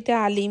ফার্সিতে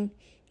আলিম,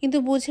 কিন্তু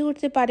বুঝে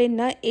উঠতে পারেন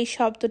না এই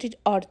শব্দটির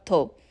অর্থ।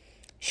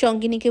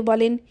 সঙ্গিনীকে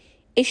বলেন,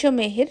 এসো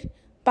মেহের,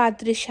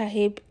 পাদ্রী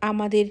সাহেব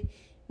আমাদের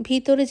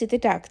ভিতরে যেতে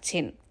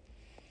ডাকছেন।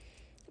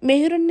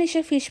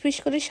 মেহেরুন্নেসা ফিসফিস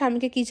করে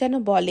স্বামীকে কি যেন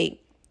বলে।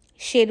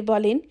 শের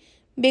বলেন,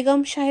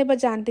 বেগম সাহেবা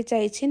জানতে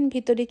চাইছেন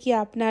ভিতরে কি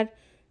আপনার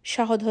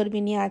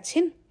সহধর্মিনী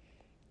আছেন?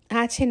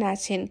 আছেন,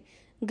 আছেন,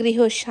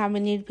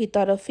 গৃহস্বামিনীর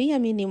তরফেই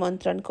আমি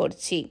নিমন্ত্রণ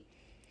করছি।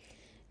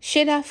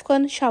 শের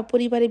আফগান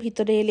সপরিবারে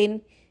ভিতরে এলেন।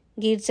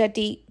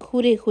 গির্জাটি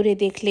ঘুরে ঘুরে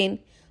দেখলেন।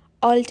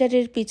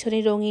 অল্টারের পিছনে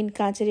রঙিন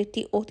কাঁচের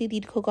একটি অতি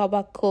দীর্ঘ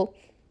গবাক্ষ,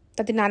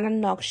 তাতে নানান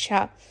নকশা।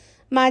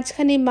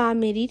 মাঝখানে মা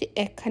মেরির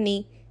একখানি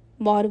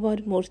মর্মর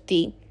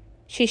মূর্তি,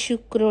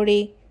 শিশুক্রোড়ে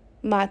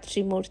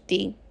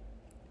মাতৃমূর্তি।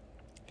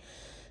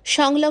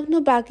 সংলগ্ন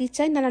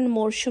বাগিচায় নানান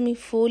মরশুমি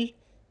ফুল,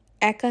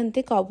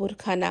 একান্তে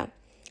কবরখানা।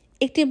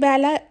 একটি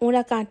বেলা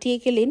ওরা কাটিয়ে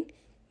গেলেন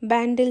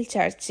ব্যান্ডেল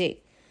চার্চে।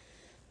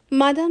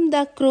 মাদাম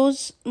দা ক্রুজ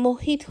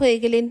মোহিত হয়ে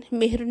গেলেন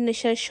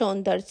মেহেরুন্নেসার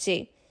সৌন্দর্যে।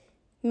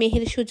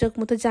 মেহের সুযোগ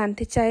মতো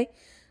জানতে চায়,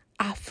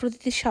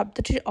 আফ্রোদিতে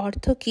শব্দটির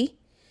অর্থ কি?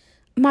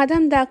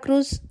 মাদাম দা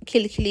ক্রুজ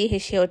খিলখিলিয়ে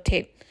হেসে ওঠে,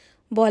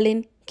 বলেন,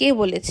 কে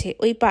বলেছে?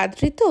 ওই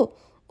পাদ্রী তো,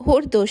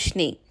 ওর দোষ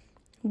নেই।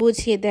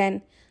 বুঝিয়ে দেন,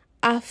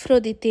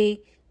 আফ্রোদিতে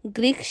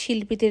গ্রিক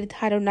শিল্পীদের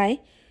ধারণায়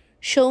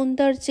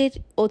সৌন্দর্যের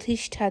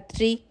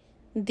অধিষ্ঠাত্রী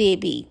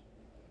দেবী।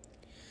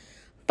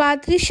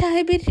 পাদ্রী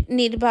সাহেবের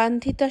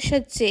নির্বান্ধিত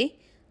সাহায্যে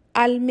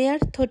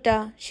আলমেয়ার্থটা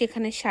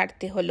সেখানে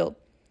সারতে হলো,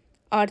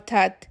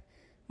 অর্থাৎ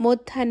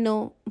মধ্যাহ্ন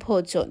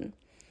ভোজন।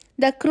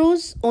 দ্য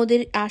ক্রুজ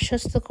ওদের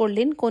আশ্বস্ত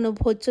করলেন কোনো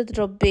ভোজ্য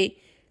দ্রব্যে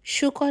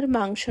শূকর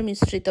মাংস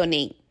মিশ্রিত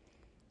নেই।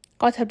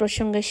 কথার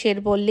প্রসঙ্গে শের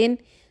বললেন,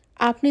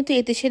 আপনি তো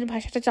এদেশের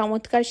ভাষাটা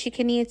চমৎকার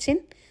শিখে নিয়েছেন।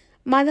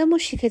 মাদামও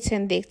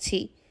শিখেছেন দেখছি।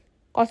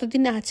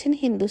 কতদিন আছেন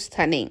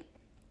হিন্দুস্থানে?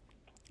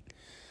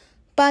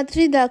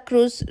 পাদ্রি দা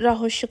ক্রুজ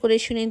রহস্য করে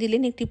শুনিয়ে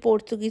দিলেন একটি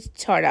পর্তুগিজ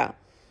ছড়া,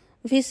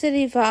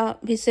 ভিসেরিভা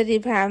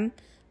ভিসেরিভ্যাম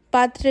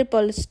পাদ্রে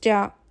পলস্টা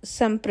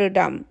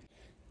সাম্প্রোডাম।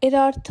 এর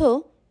অর্থ,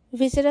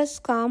 ভিসেরাস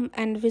কাম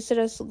and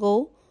ভিসেরাস go,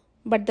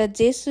 but the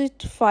Jesuit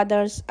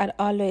father's are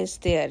always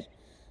দেয়ার।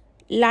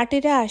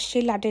 লাটেরা আসে,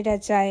 লাটেরা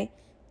যায়,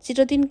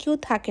 চিরদিন কেউ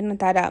থাকে না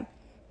তারা।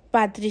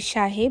 পাদ্রি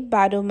সাহেব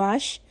 12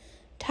 মাস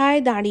ঠায়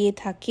দাঁড়িয়ে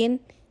থাকেন,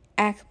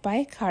 এক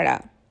পায়ে খাড়া।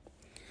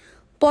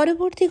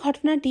 পরবর্তী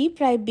ঘটনাটি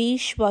প্রায়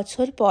 20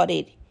 বছর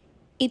পরের।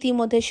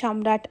 ইতিমধ্যে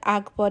সম্রাট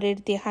আকবরের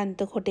দেহান্ত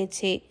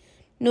ঘটেছে।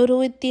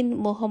 নুরউদ্দিন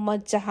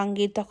মোহাম্মদ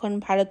জাহাঙ্গীর তখন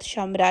ভারত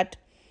সম্রাট।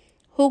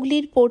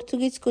 হুগলির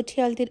পর্তুগিজ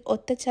কুঠিয়ালদের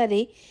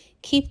অত্যাচারে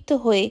ক্ষিপ্ত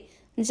হয়ে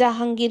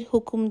জাহাঙ্গীর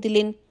হুকুম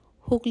দিলেন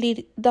হুগলির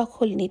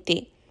দখল নিতে।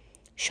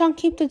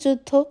 সংক্ষিপ্ত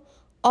যুদ্ধ।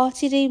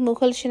 অচিরেই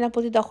মুঘল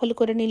সেনাপতি দখল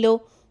করে নিল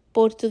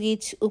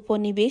পর্তুগিজ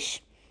উপনিবেশ।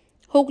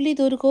 হুগলি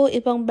দুর্গ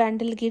এবং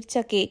ব্যান্ডেল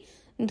গির্জাকে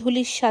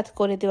ধূলিসাৎ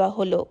করে দেওয়া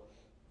হলো।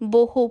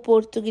 বহু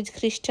পর্তুগিজ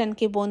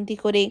খ্রিস্টানকে বন্দি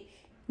করে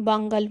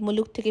বাঙ্গাল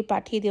মুলুক থেকে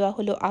পাঠিয়ে দেওয়া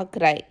হলো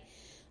আগ্রায়।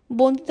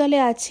 বন্দিদলে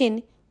আছেন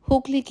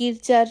হুগলি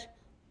গির্জার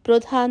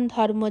প্রধান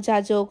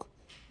ধর্মযাজক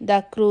দা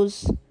ক্রুজ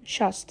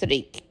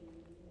শাস্ত্রিক।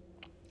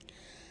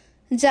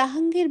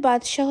 জাহাঙ্গীর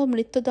বাদশাহ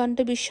মৃত্যুদণ্ড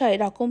বিষয়ে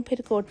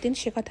রকমফের করতেন,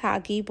 সে কথা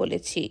আগেই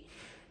বলেছি।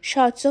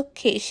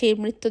 স্বচক্ষে সেই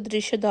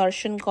মৃত্যুদৃশ্য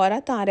দর্শন করা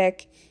তাঁর এক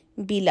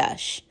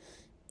বিলাস।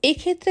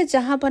 এক্ষেত্রে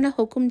জাহাপানা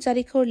হুকুম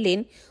জারি করলেন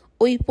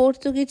ওই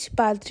পর্তুগিজ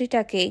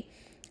পাদ্রিটাকে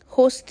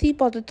হস্তি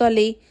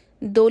পদতলে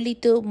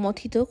দলিত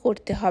মথিত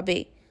করতে হবে।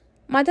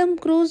 মাদাম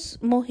ক্রুজ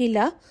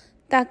মহিলা,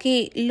 তাকে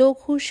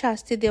লঘু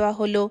শাস্তি দেওয়া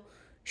হলো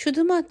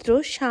শুধুমাত্র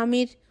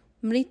স্বামীর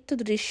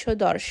মৃত্যুদৃশ্য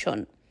দর্শন।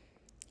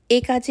 এ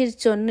কাজের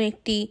জন্য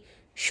একটি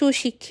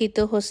সুশিক্ষিত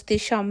হস্তি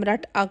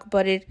সম্রাট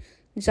আকবরের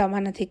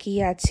জমানা থেকেই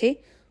আছে।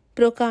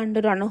 প্রকাণ্ড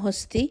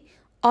রণহস্তি,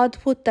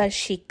 অদ্ভুত তার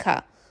শিক্ষা।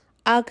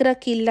 আগ্রা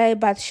কিল্লায়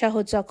বাদশাহ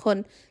যখন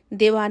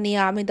দেওয়ানি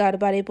আমে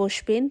দরবারে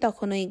বসবেন,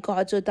 তখন ওই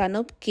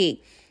গজদানবকে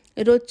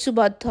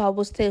রজ্জুবদ্ধ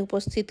অবস্থায়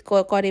উপস্থিত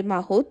করে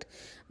মাহুত।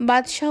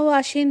 বাদশাহ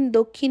আসেন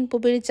দক্ষিণ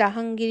পূবের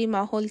জাহাঙ্গীরি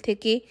মহল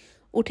থেকে,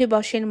 উঠে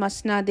বসেন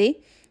মসনাদে।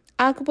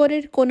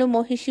 আকবরের কোনো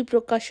মহিষী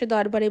প্রকাশ্য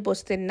দরবারে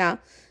বসতেন না।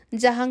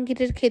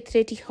 জাহাঙ্গীরের ক্ষেত্রে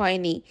এটি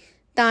হয়নি।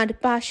 তাঁর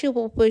পাশে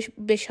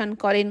উপবেশন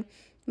করেন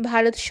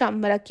ভারত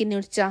সম্রাজ্ঞী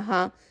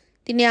নূরজাহাঁ।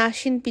 তিনি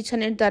আসেন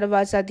পিছনের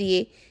দরওয়াজা দিয়ে,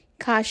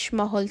 খাস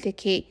মহল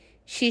থেকে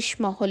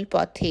শীষমহল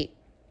পথে।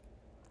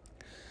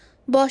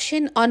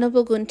 বসেন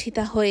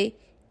অনবগুণ্ঠিতা হয়ে।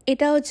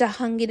 এটাও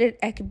জাহাঙ্গীরের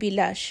এক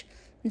বিলাস,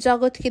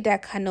 জগৎকে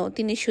দেখানো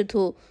তিনি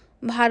শুধু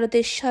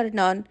ভারতেশ্বর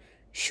নন,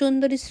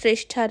 সুন্দরী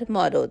শ্রেষ্ঠার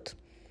মরদ।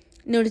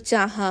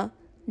 নূরজাহাঁ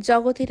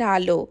জগতের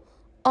আলো,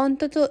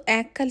 অন্তত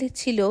এককালে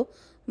ছিল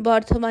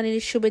বর্ধমানের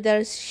সুবেদার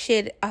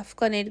শের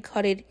আফগানের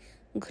ঘরের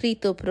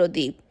ঘৃত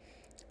প্রদীপ।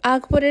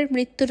 আকবরের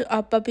মৃত্যুর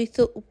অব্যবহিত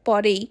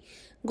পরেই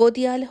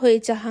গদিয়াল হয়ে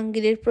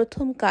জাহাঙ্গীরের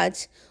প্রথম কাজ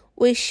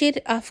ওই শের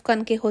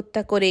আফগানকে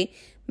হত্যা করে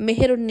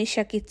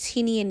মেহেরুন্নেসাকে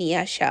ছিনিয়ে নিয়ে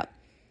আসা।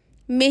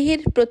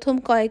 মেহের প্রথম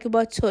কয়েক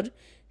বছর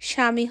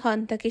স্বামী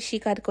হন্তাকে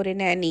স্বীকার করে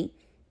নেয়নি,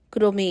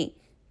 ক্রমে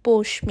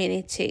পোষ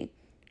মেনেছে।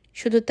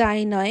 শুধু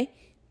তাই নয়,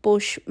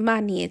 পোষ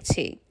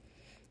মানিয়েছে।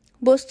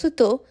 বস্তুত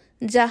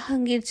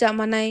জাহাঙ্গীর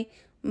জামানায়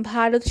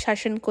ভারত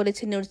শাসন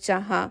করেছে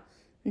নূরজাহাঁ,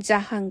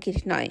 জাহাঙ্গীর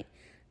নয়।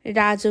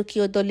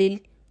 রাজকীয় দলিল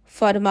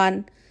ফরমান,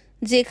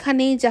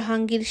 যেখানেই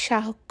জাহাঙ্গীর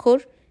স্বাক্ষর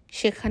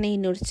সেখানেই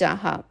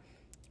নূরজাহাঁ।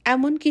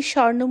 এমনকি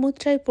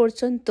স্বর্ণমুদ্রায়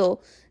পর্যন্ত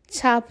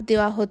ছাপ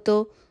দেওয়া হতো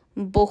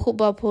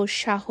বহুবভ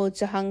শাহ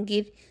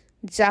জাহাঙ্গীর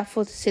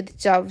জাফর সিদ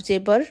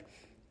জেবর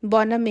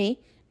বনামে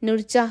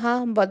নূরজাহাঁ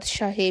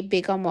বদশাহে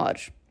বেগমর।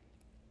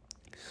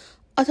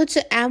 অথচ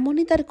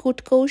এমনই তার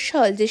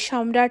কূটকৌশল যে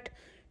সম্রাট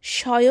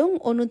স্বয়ং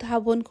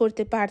অনুধাবন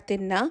করতে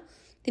পারতেন না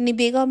তিনি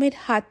বেগমের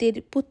হাতের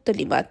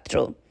পুত্তলি মাত্র।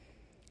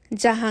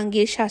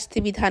 জাহাঙ্গীর শাস্তি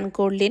বিধান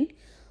করলেন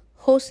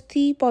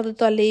হস্তি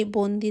পদতলে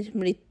বন্দির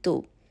মৃত্যু।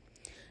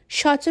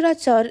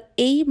 সচরাচর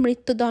এই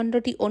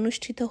মৃত্যুদণ্ডটি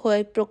অনুষ্ঠিত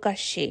হয়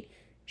প্রকাশ্যে,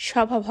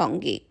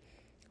 সভাভঙ্গে।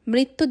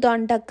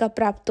 মৃত্যুদণ্ডাজ্ঞা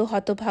প্রাপ্ত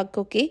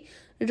হতভাগ্যকে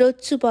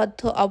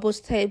রজ্জুবদ্ধ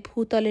অবস্থায়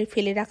ভূতলে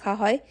ফেলে রাখা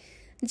হয়।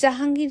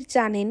 জাহাঙ্গীর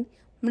জানেন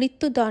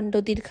মৃত্যুদণ্ড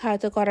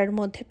দীর্ঘায়িত করার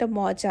মধ্যে একটা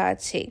মজা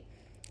আছে।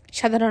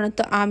 সাধারণত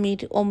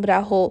আমির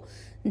ওমরাহ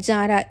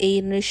যাঁরা এই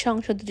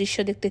নৃশংস দৃশ্য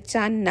দেখতে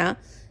চান না,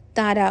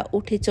 তাঁরা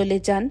উঠে চলে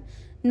যান।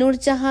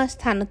 নূরজাহাঁ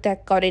স্থানত্যাগ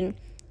করেন।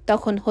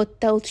 তখন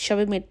হত্যা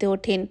উৎসবে মেতে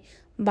ওঠেন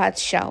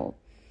বাদশাহ।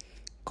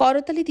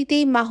 করতালি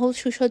দিতেই মাহুল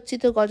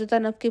সুসজ্জিত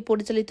গজদানবকে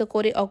পরিচালিত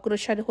করে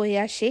অগ্রসর হয়ে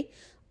আসে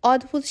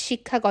অদ্ভুত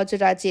শিক্ষা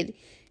গজরাজের।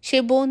 সে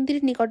বন্দির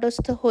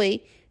নিকটস্থ হয়ে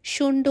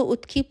শুণ্ড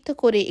উৎক্ষিপ্ত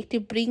করে একটি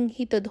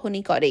বৃংহিত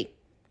ধ্বনি করে।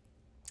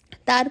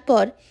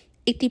 তারপর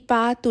একটি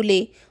পা তুলে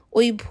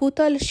ওই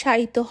ভূতল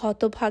শায়িত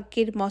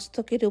হতভাগ্যের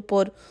মস্তকের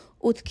উপর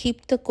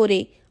উৎক্ষিপ্ত করে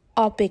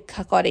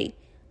অপেক্ষা করে।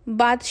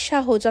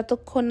 বাদশাহ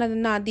যতক্ষণ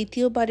না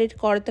দ্বিতীয়বারের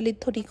করতালি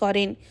ধ্বনি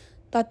করেন,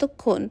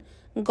 ততক্ষণ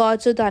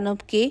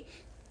গজদানবকে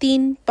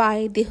 3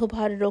 পায়ে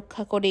দেহভার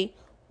রক্ষা করে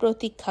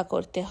প্রতীক্ষা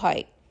করতে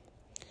হয়।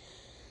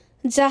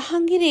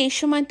 জাহাঙ্গীর এই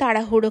সময়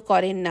তাড়াহুড়ো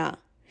করেন না।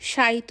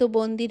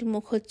 সাহিত্যবন্দির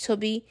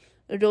মুখচ্ছবি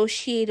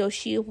রসিয়ে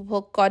রসিয়ে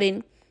উপভোগ করেন,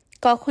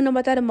 কখনো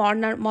বা তার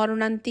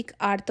মরণান্তিক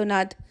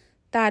আর্তনাদ,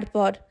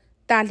 তারপর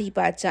তালি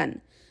বাজান।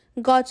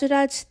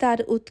 গজরাজ তার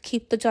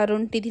উৎক্ষিপ্ত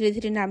চরণটি ধীরে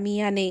ধীরে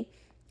নামিয়ে আনে,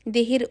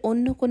 দেহের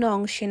অন্য কোনো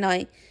অংশে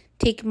নয়,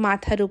 ঠিক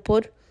মাথার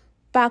উপর।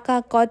 পাকা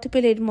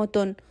কদবেলের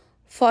মতন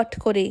ফট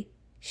করে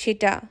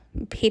সেটা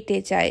ফেটে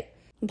যায়।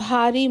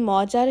 ভারী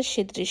মজার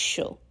সে দৃশ্য।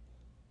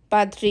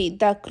 পাদ্রি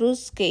দ্য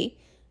ক্রুজকে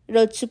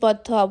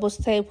রজ্জুবদ্ধ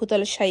অবস্থায়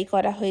ভূতলশায়ী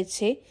করা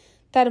হয়েছে।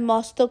 তার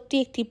মস্তকটি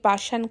একটি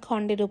পাষাণ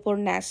খণ্ডের উপর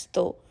ন্যস্ত।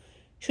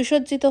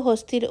 সুসজ্জিত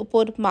হস্তির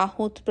উপর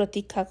মাহুত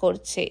প্রতীক্ষা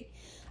করছে।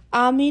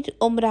 আমির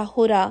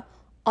ওমরাহরা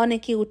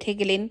অনেকে উঠে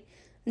গেলেন।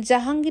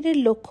 জাহাঙ্গীরের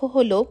লক্ষ্য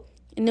হল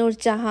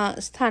নূরজাহাঁ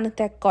স্থান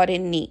ত্যাগ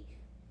করেননি।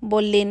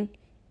 বললেন,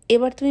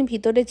 এবার তুমি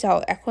ভিতরে যাও,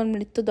 এখন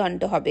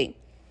মৃত্যুদণ্ড হবে।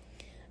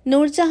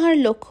 নূরজাহাঁর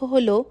লক্ষ্য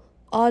হল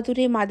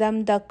অদূরে মাদাম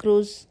দ্য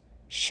ক্রুজ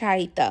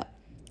শায়িতা।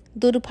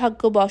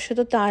 দুর্ভাগ্যবশত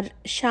তাঁর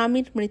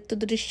স্বামীর মৃত্যু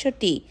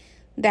দৃশ্যটি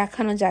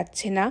দেখানো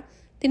যাচ্ছে না,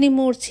 তিনি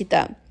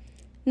মূর্ছিতা।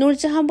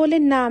 নূরজাহাঁ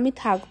বলেন, না, আমি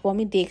থাকবো,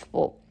 আমি দেখব।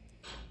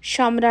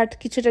 সম্রাট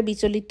কিছুটা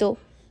বিচলিত।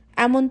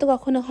 এমন তো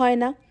কখনো হয়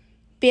না,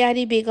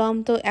 পেয়ারি বেগম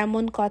তো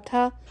এমন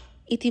কথা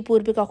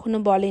ইতিপূর্বে কখনো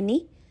বলেনি।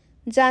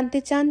 জানতে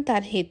চান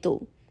তার হেতু।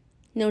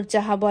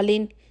 নূরজাহাঁ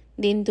বলেন,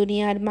 দিন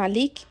দুনিয়ার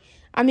মালিক,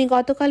 আমি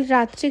গতকাল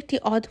রাত্রে একটি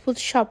অদ্ভুত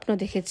স্বপ্ন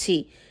দেখেছি।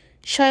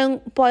 স্বয়ং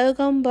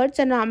পয়গম্বর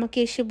যেন আমাকে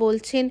এসে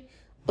বলছেন,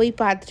 ওই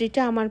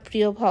পাদ্রিটা আমার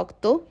প্রিয়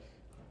ভক্ত,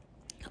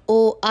 ও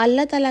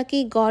আল্লাহ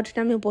তালাকেই গড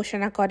নামে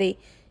উপাসনা করে,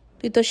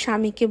 তুই তোর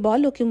স্বামীকে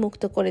বল ওকে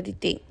মুক্ত করে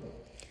দিতে।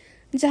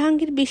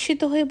 জাহাঙ্গীর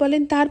বিস্মিত হয়ে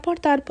বলেন,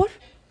 তারপর?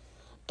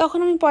 তখন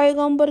আমি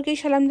পয়গম্বরকে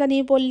সালাম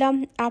জানিয়ে বললাম,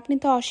 আপনি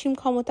তো অসীম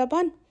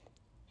ক্ষমতাবান,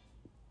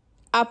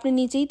 আপনি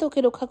নিজেই তোকে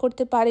রক্ষা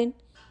করতে পারেন,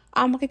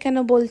 আমাকে কেন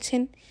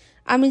বলছেন?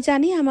 আমি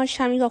জানি আমার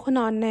স্বামী কখনো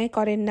অন্যায়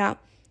করেন না,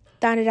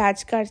 তার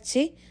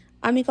রাজকার্যে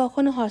আমি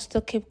কখনো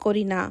হস্তক্ষেপ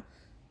করি না।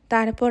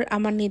 তারপর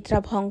আমার নিদ্রা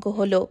ভঙ্গ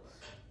হলো,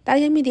 তাই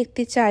আমি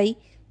দেখতে চাই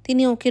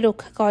তিনি ওকে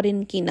রক্ষা করেন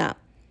কি না।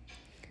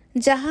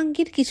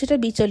 জাহাঙ্গীর কিছুটা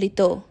বিচলিত,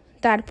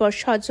 তারপর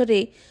সজোরে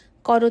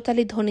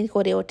করতালি ধ্বনি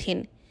করে ওঠেন।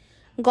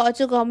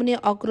 গজগমনে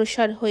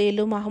অগ্রসর হয়ে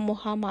এলো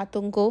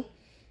মহামাতঙ্গ।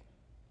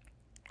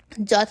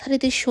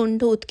 যথারীতি শুণ্ড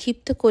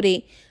উৎক্ষিপ্ত করে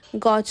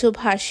গজ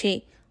ভাসে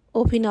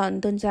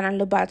অভিনন্দন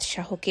জানালো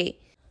বাদশাহকে।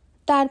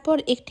 তারপর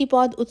একটি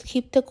পদ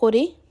উৎক্ষিপ্ত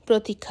করে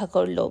প্রতীক্ষা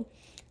করল।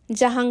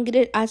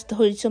 জাহাঙ্গীরের আজ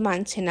ধৈর্য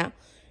মানছে না,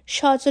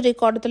 সজোরে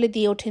করতালি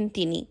দিয়ে ওঠেন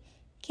তিনি।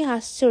 কি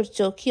আশ্চর্য,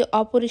 কি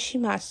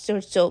অপরিসীম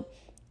আশ্চর্য!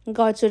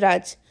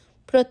 গজরাজ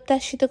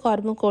প্রত্যাশিত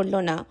কর্ম করল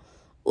না।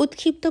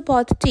 উৎক্ষিপ্ত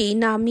পদটি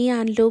নামিয়ে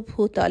আনল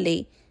ভূতলে।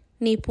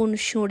 নিপুণ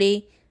সুরে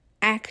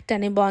এক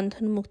টানে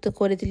বন্ধন মুক্ত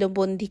করে দিল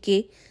বন্দীকে,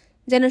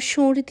 যেন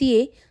সুর দিয়ে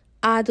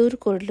আদর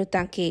করল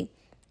তাকে।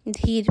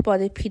 ধীর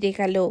পদে ফিরে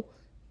গেল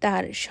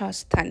তার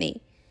স্বস্থানে।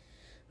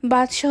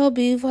 বাদশাহ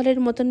বিহ্বলের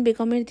মতন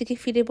বেগমের দিকে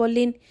ফিরে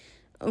বললেন,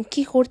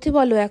 কি করতে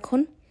বলো এখন?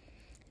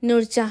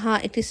 নূরজাহাঁ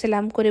একটি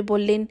সালাম করে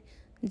বললেন,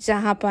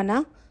 জাহাঁপানা,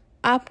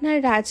 আপনার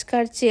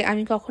রাজকার্যে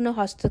আমি কখনো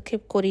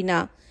হস্তক্ষেপ করি না,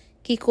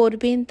 কি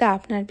করবেন তা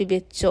আপনার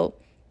বিবেচ্য।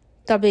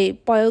 তবে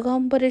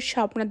পয়গম্বরের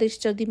স্বপ্নাদেশ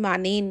যদি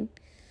মানেন।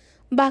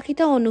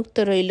 বাকিটা অনুক্ত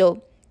রইল।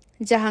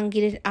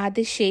 জাহাঙ্গীরের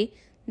আদেশে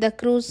দ্য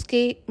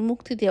ক্রুজকে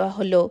মুক্তি দেওয়া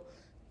হলো।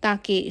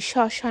 তাকে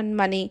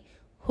সসম্মানে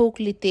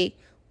হুগলিতে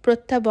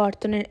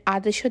প্রত্যাবর্তনের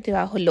আদেশও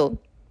দেওয়া হলো।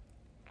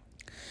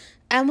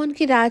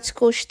 এমনকি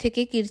রাজকোষ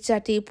থেকে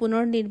গির্জাটি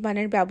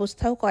পুনর্নির্মাণের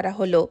ব্যবস্থাও করা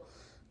হলো।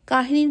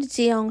 কাহিনীর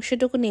যে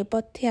অংশটুকু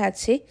নেপথ্যে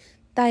আছে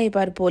তা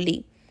এবার বলি।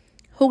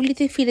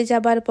 হুগলিতে ফিরে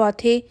যাবার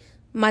পথে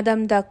মাদাম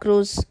দ্য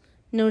ক্রুজ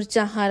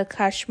নূরজাহাঁর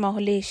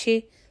খাসমহলে এসে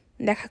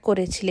দেখা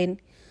করেছিলেন।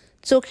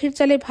 চোখের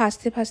জলে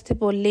ভাসতে ভাসতে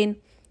বললেন,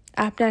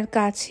 আপনার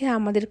কাছে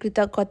আমাদের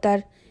কৃতজ্ঞতার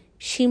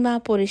সীমা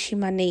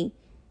পরিসীমা নেই,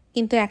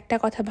 কিন্তু একটা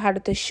কথা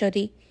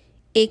ভারতেশ্বরী,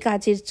 এই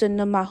কাজের জন্য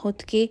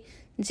মাহুতকে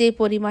যে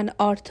পরিমাণ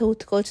অর্থ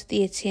উৎকোচ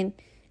দিয়েছেন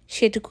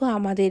সেটুকু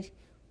আমাদের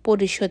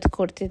পরিশোধ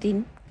করতে দিন।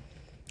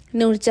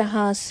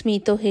 নূরজাহাঁ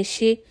স্মিত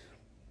হেসে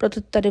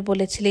প্রত্যুত্তরে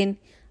বলেছিলেন,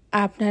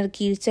 আপনার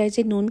গির্জায়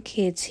যে নুন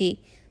খেয়েছি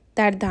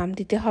তার দাম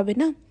দিতে হবে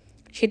না,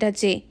 সেটা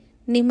যে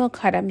নিমক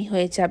হারামি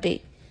হয়ে যাবে।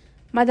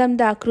 মাদাম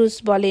দ্য ক্রুজ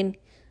বলেন,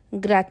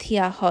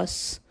 গ্রাথিয়াহস,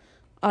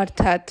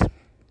 অর্থাৎ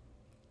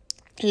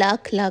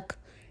লাখ লাখ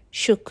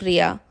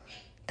শুক্রিয়া।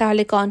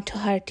 তাহলে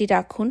কণ্ঠহারটি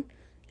রাখুন,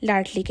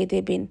 লাডলিকে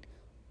দেবেন,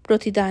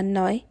 প্রতিদান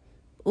নয়,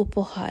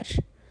 উপহার।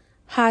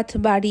 হাত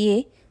বাড়িয়ে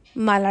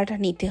মালাটা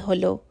নিতে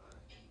হলো।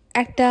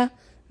 একটা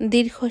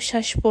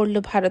দীর্ঘশ্বাস পড়ল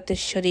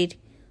ভারতেশ্বরীর।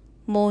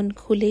 মন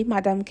খুলে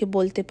মাদামকে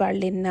বলতে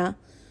পারলেন না,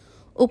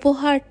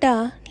 উপহারটা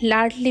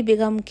লাডলি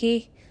বেগমকে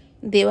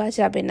দেওয়া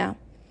যাবে না।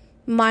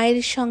 মায়ের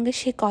সঙ্গে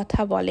সে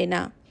কথা বলে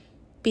না।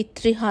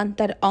 পিতৃহন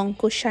তার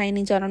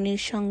অঙ্কশায়িনী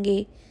জননীর সঙ্গে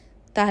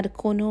তার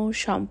কোনো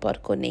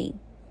সম্পর্ক নেই।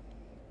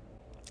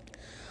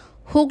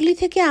 হুগলি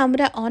থেকে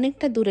আমরা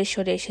অনেকটা দূরে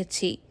সরে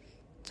এসেছি,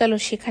 চলো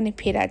সেখানে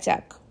ফেরা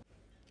যাক।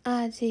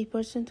 আজ এই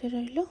পর্যন্ত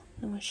রইল।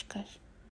 নমস্কার।